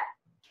this set.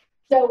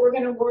 So we're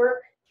gonna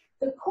work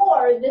the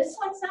core. This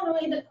one's not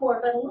only the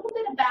core, but a little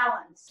bit of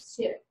balance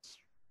too.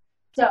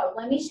 So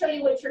let me show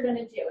you what you're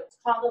gonna do. It's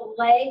called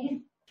a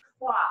leg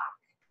clock.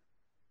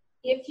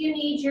 If you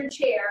need your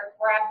chair,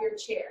 grab your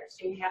chair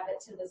so you have it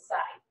to the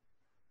side.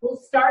 We'll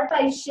start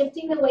by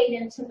shifting the weight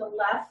into the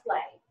left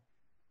leg.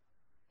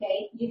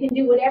 Okay, you can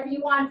do whatever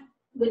you want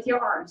with your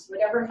arms,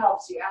 whatever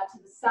helps you, out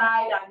to the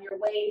side, on your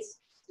waist,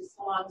 just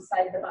along the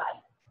side of the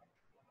body.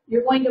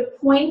 You're going to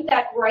point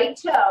that right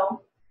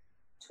toe,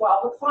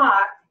 12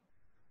 o'clock,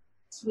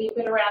 sweep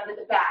it around to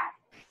the back,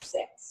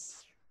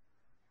 6,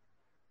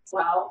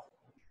 12,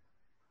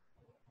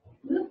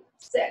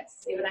 6,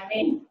 see what I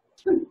mean?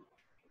 All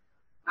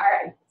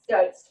right, so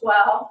it's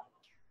 12,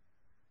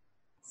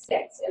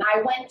 6, and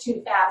I went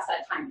too fast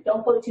that time.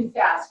 Don't go too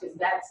fast because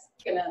that's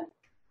gonna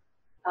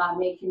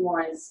make you more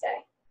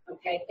unsteady.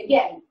 Okay,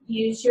 again,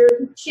 use your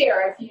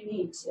chair if you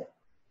need to.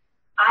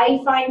 I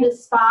find a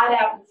spot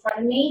out in front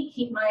of me,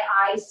 keep my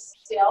eyes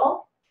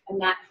still, and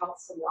that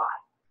helps a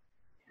lot.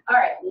 All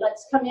right,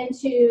 let's come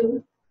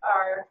into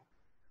our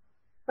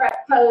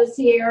prep pose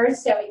here.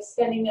 So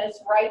extending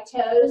those right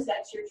toes,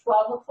 that's your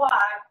 12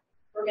 o'clock.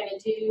 We're gonna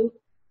do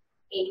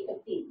 8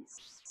 of these.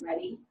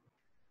 Ready?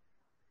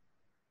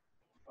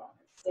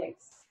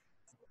 6,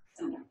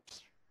 7.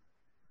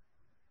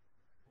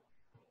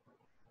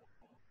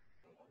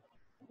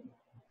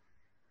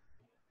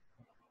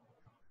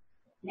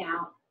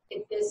 Now,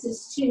 if this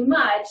is too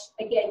much,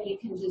 again, you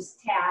can just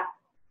tap.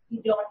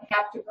 You don't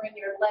have to bring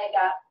your leg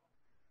up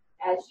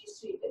as you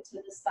sweep it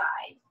to the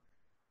side.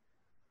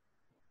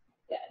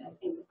 Good. I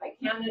think if I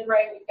counted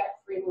right, we've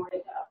got 3 more to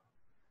go.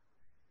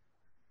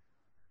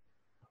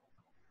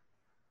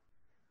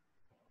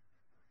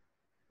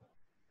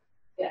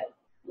 Good.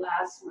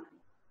 Last one.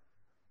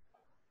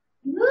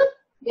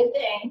 Good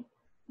thing.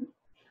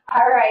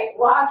 All right,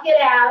 walk it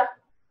out.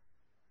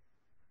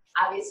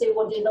 Obviously,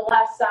 we'll do the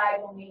left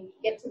side when we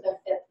get to the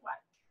 5th one.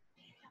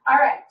 All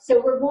right, so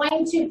we're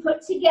going to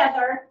put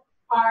together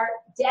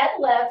our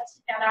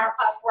deadlift and our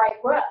upright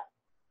row.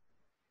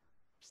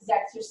 This is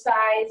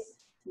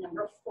exercise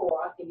number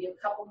 4. I'll give you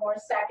a couple more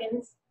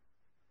seconds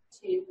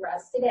to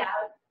rest it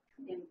out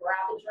and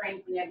grab a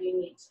drink whenever you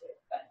need to.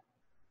 But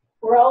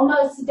we're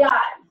almost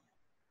done.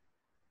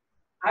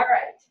 All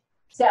right,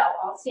 so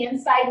I'll stand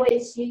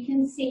sideways so you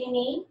can see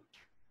me.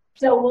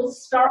 So we'll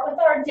start with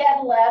our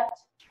deadlift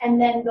and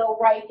then go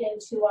right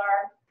into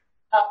our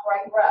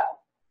upright row,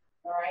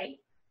 all right?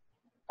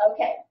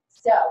 Okay,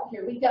 so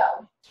here we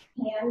go.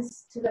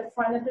 Hands to the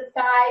front of the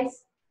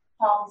thighs,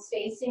 palms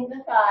facing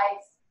the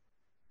thighs.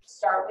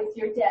 Start with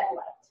your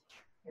deadlift.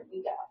 Here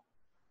we go.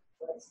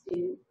 Let's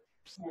do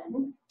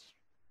 10,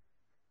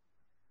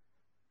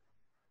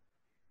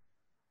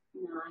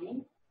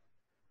 9,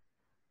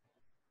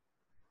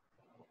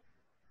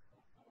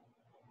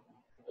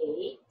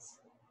 8,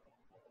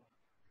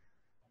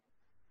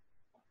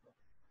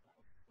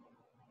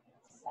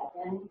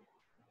 7,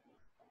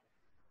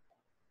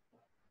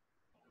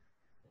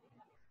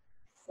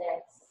 6,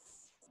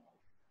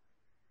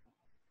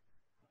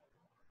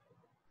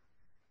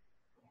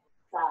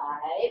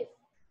 5,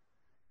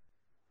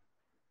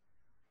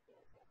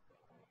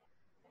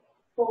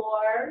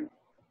 4.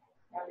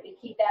 Remember to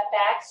keep that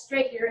back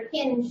straight. You're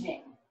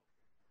hinging.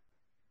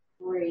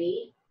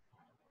 3.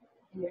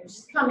 And you're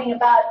just coming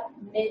about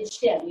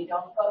mid-shin. You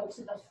don't go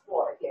to the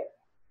floor here.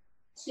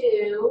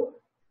 2.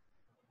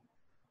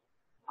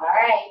 All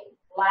right,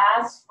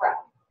 last row.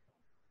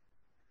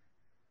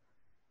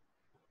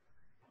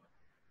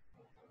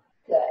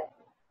 Good.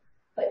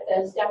 Put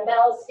those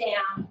dumbbells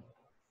down.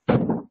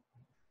 All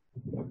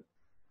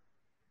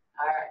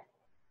right.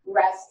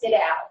 Rest it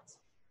out.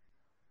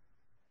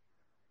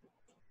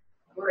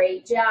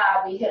 Great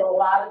job. We hit a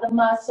lot of the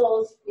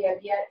muscles.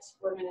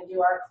 We're going to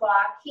do our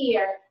clock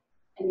here,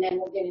 and then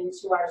we'll get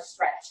into our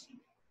stretching.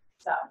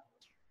 So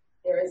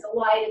there is a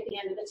light at the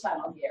end of the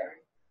tunnel here.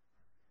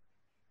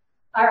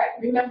 All right,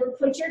 remember,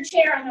 put your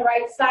chair on the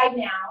right side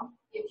now,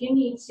 if you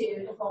need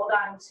to hold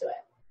on to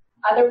it.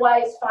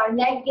 Otherwise, find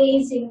that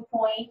gazing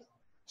point,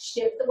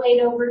 shift the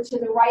weight over to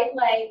the right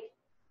leg,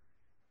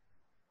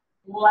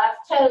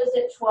 left toes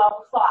at 12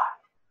 o'clock.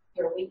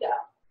 Here we go.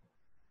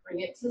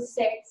 Bring it to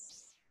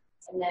 6,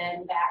 and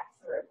then back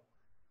through.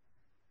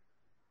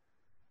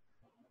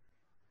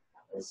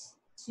 That was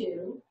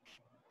 2.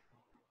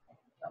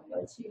 Don't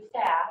go too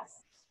fast.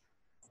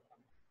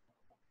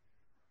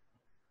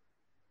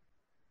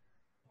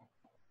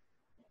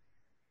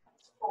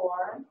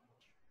 4.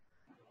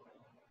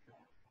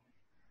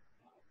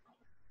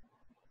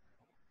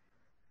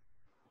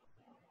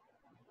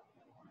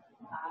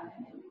 5.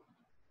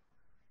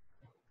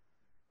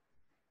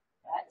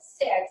 That's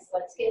 6.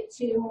 Let's get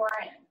 2 more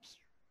in.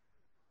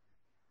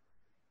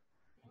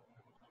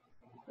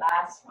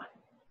 Last one.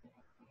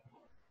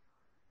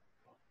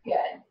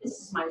 Good. This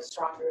is my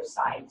stronger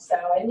side. So,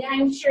 and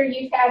I'm sure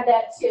you've had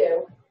that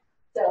too.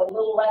 So a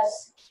little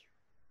less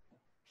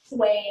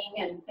swaying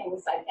and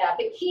things like that.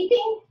 But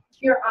keeping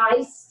your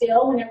eyes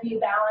still whenever you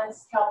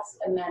balance helps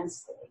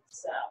immensely.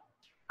 So,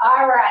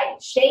 all right,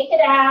 shake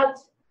it out.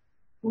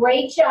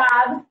 Great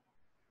job.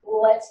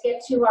 Let's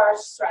get to our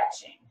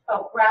stretching.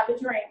 Oh, grab a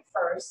drink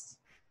first.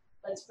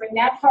 Let's bring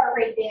that heart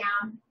rate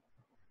down.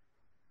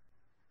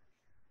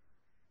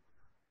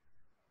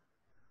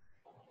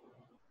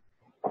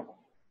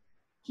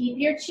 Keep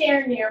your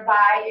chair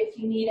nearby if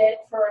you need it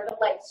for the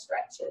leg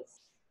stretches.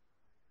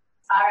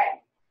 All right,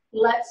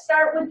 let's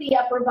start with the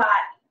upper body.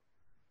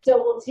 So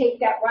we'll take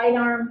that right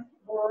arm,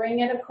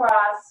 bring it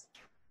across,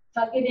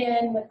 tuck it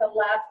in with the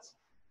left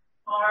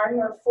arm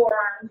or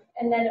forearm,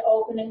 and then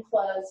open and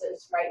close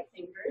those right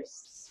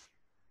fingers.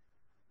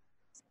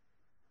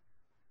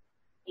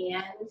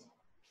 And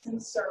some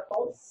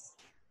circles.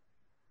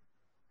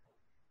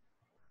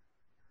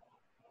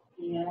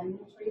 And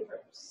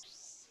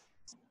reverse.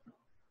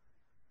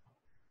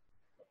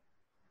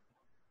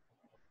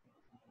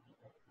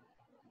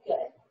 Good.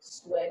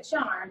 Switch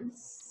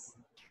arms.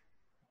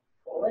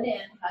 Pull it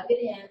in, hug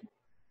it in.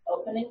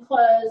 Open and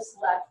close,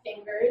 left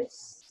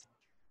fingers.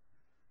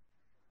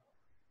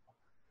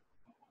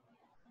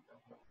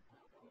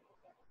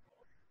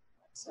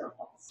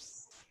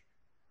 Circles.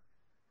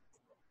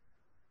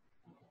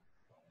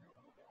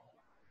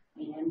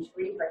 And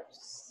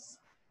reverse.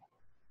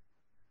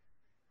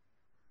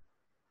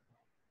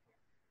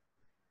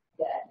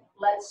 Good.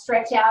 Let's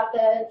stretch out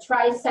the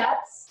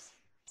triceps,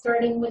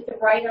 starting with the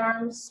right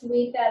arm.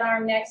 Sweep that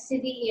arm next to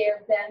the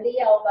ear, bend the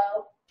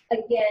elbow.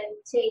 Again,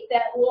 take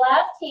that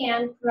left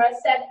hand, press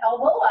that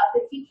elbow up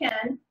if you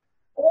can,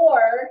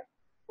 or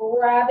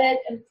grab it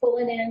and pull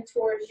it in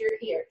towards your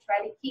ear.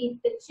 Try to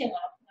keep the chin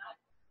up, not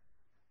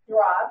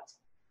dropped.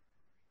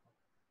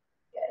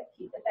 Good.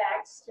 Keep the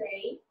back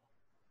straight.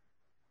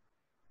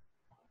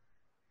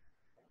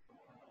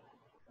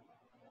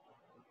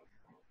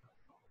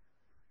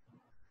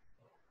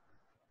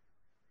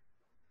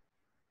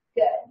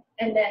 Good.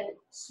 And then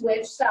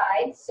switch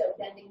sides, so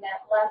bending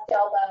that left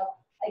elbow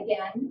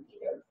again,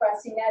 either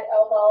pressing that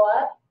elbow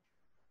up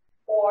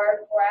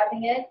or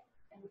grabbing it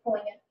and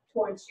pulling it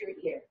towards your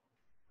ear.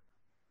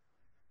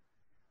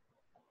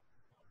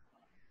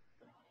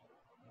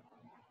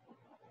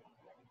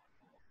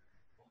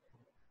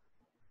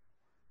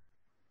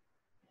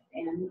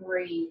 And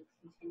breathe.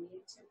 Continue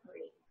to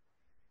breathe.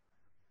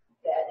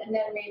 Good. And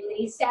then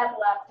release that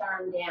left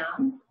arm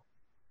down.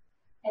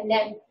 And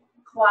then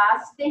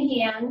clasp the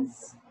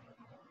hands.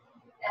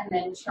 And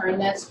then turn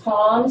those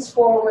palms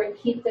forward.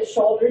 Keep the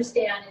shoulders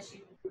down as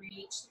you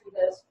reach through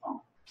those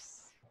palms.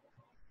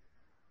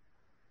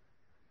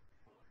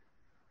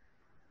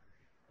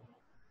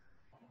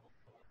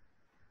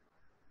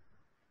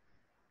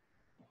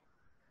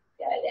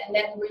 Good. And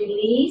then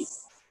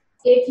release.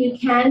 If you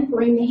can,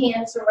 bring the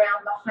hands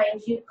around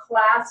behind you,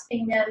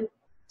 clasping them,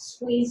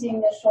 squeezing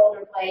the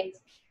shoulder blades.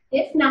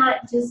 If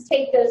not, just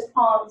take those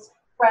palms,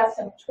 press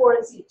them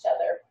towards each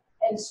other,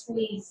 and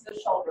squeeze the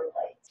shoulder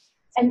blades.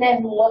 And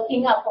then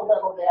looking up a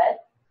little bit.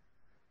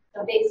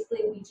 So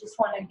basically, we just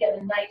want to get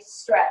a nice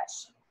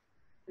stretch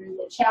through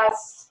the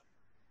chest,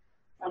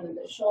 front of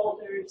the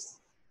shoulders.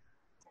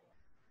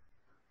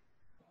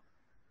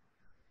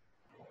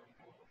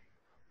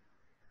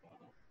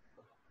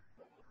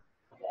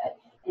 Good.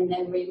 And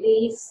then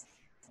release,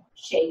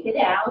 shake it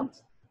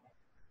out.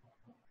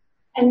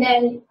 And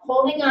then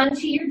holding on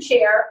to your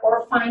chair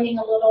or finding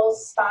a little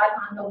spot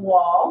on the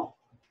wall.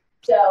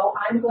 So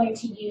I'm going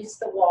to use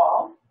the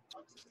wall.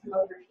 Come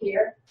over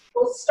here.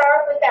 We'll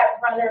start with that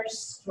runner's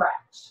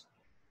stretch.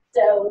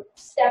 So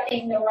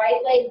stepping the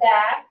right leg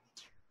back,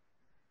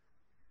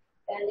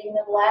 bending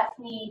the left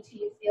knee till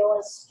you feel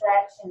a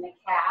stretch in the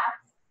calf,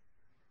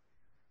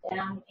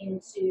 down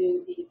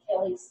into the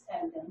Achilles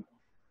tendon.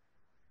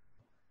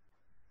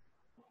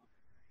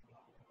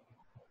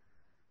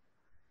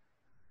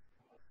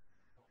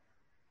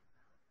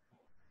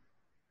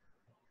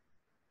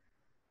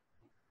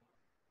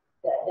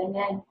 and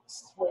then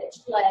switch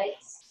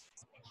legs.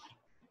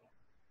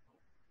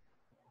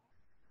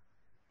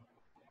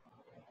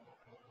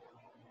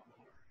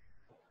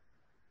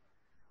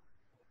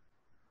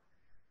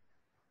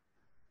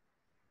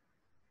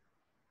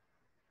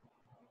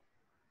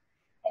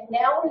 And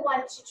now we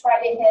want to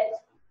try to hit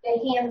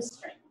the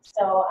hamstring.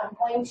 So I'm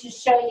going to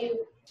show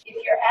you, if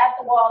you're at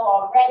the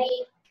wall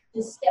already,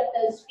 just step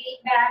those feet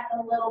back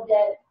a little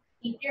bit.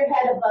 Keep your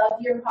head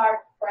above your heart,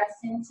 press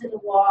into the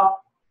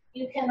wall.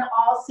 You can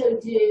also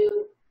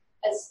do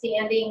a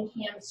standing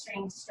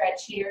hamstring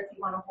stretch here if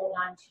you want to hold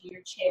on to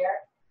your chair.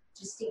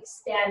 Just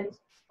extend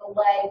the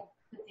leg,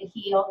 put the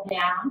heel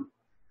down,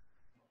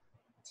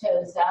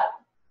 toes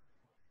up.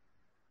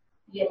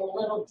 You get a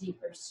little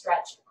deeper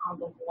stretch on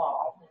the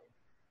wall.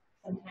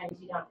 Sometimes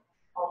you don't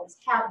always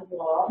have a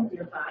wall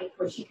nearby. Of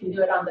course, you can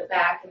do it on the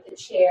back of the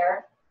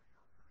chair.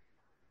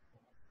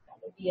 That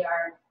would be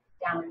our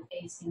downward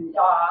facing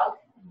dog.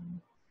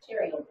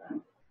 Cherry will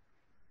run.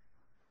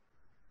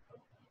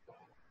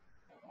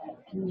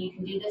 And you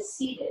can do this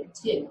seated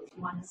too, if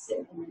you want to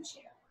sit in the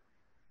chair.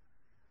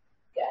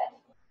 Good.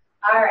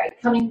 All right,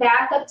 coming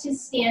back up to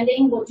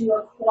standing, we'll do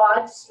a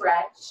quad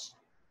stretch.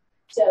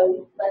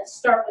 So let's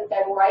start with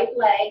that right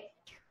leg,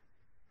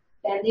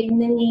 bending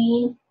the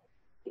knee.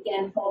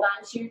 Again, hold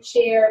on to your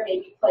chair,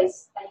 maybe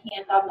place a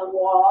hand on the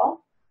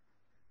wall,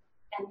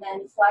 and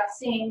then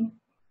flexing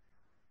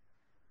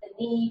the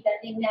knee,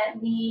 bending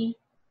that knee,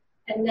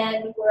 and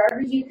then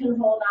wherever you can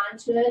hold on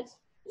to it,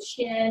 the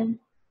shin,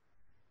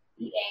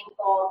 the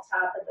ankle,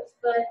 top of the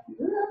foot.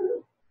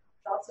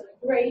 It's also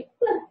a great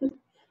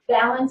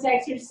balance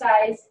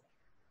exercise.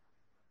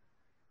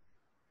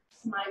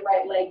 It's my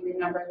right leg,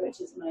 remember,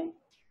 which is my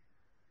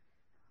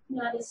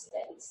not a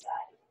steady side.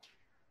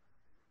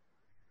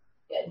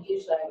 Good.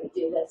 Usually I would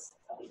do this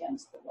up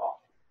against the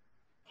wall.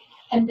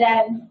 And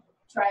then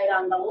try it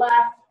on the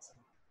left.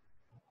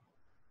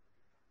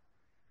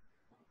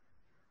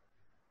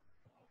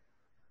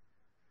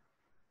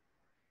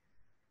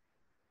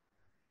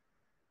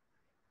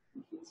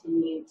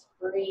 Continue to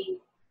breathe.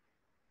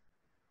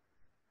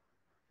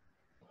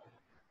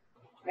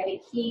 Try to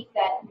keep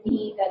that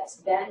knee that's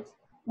bent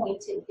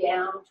pointed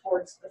down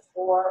towards the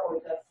floor or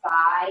the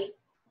thigh,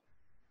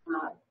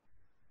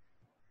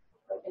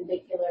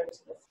 perpendicular to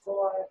the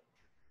floor.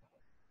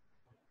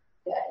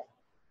 Good.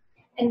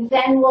 And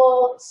then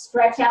we'll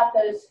stretch out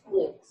those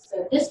glutes.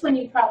 So this one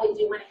you probably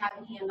do want to have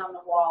a hand on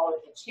the wall or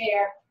the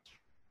chair.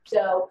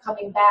 So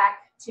coming back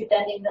to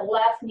bending the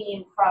left knee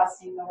and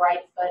crossing the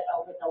right foot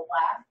over the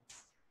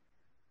left.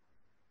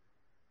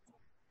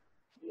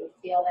 You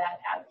feel that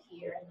out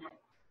here in that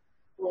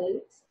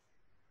glute.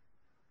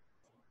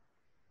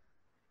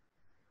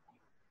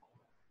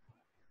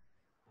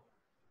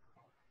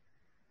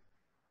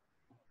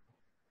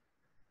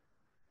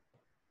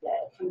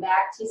 Good. Come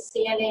back to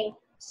standing,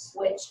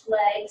 switch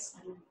legs,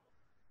 and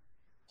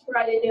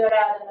try to do it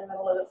out in the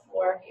middle of the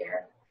floor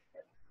here.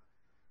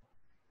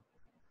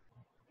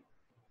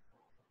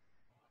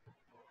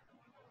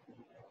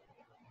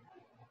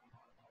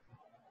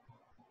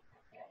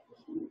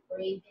 Keep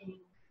breathing.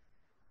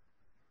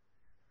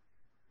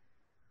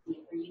 The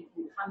deeper you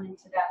can come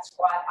into that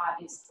squat,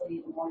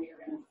 obviously, the more you're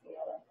going to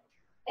feel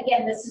it.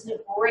 Again, this is a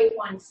great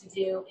one to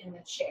do in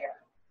the chair.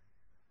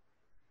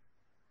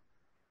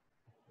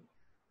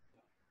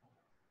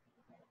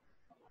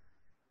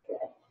 Good.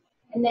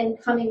 And then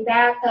coming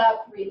back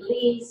up,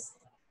 release,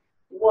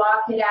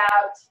 walk it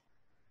out.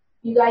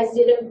 You guys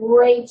did a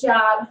great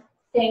job.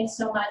 Thanks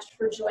so much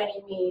for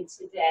joining me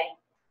today.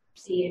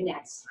 See you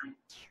next time.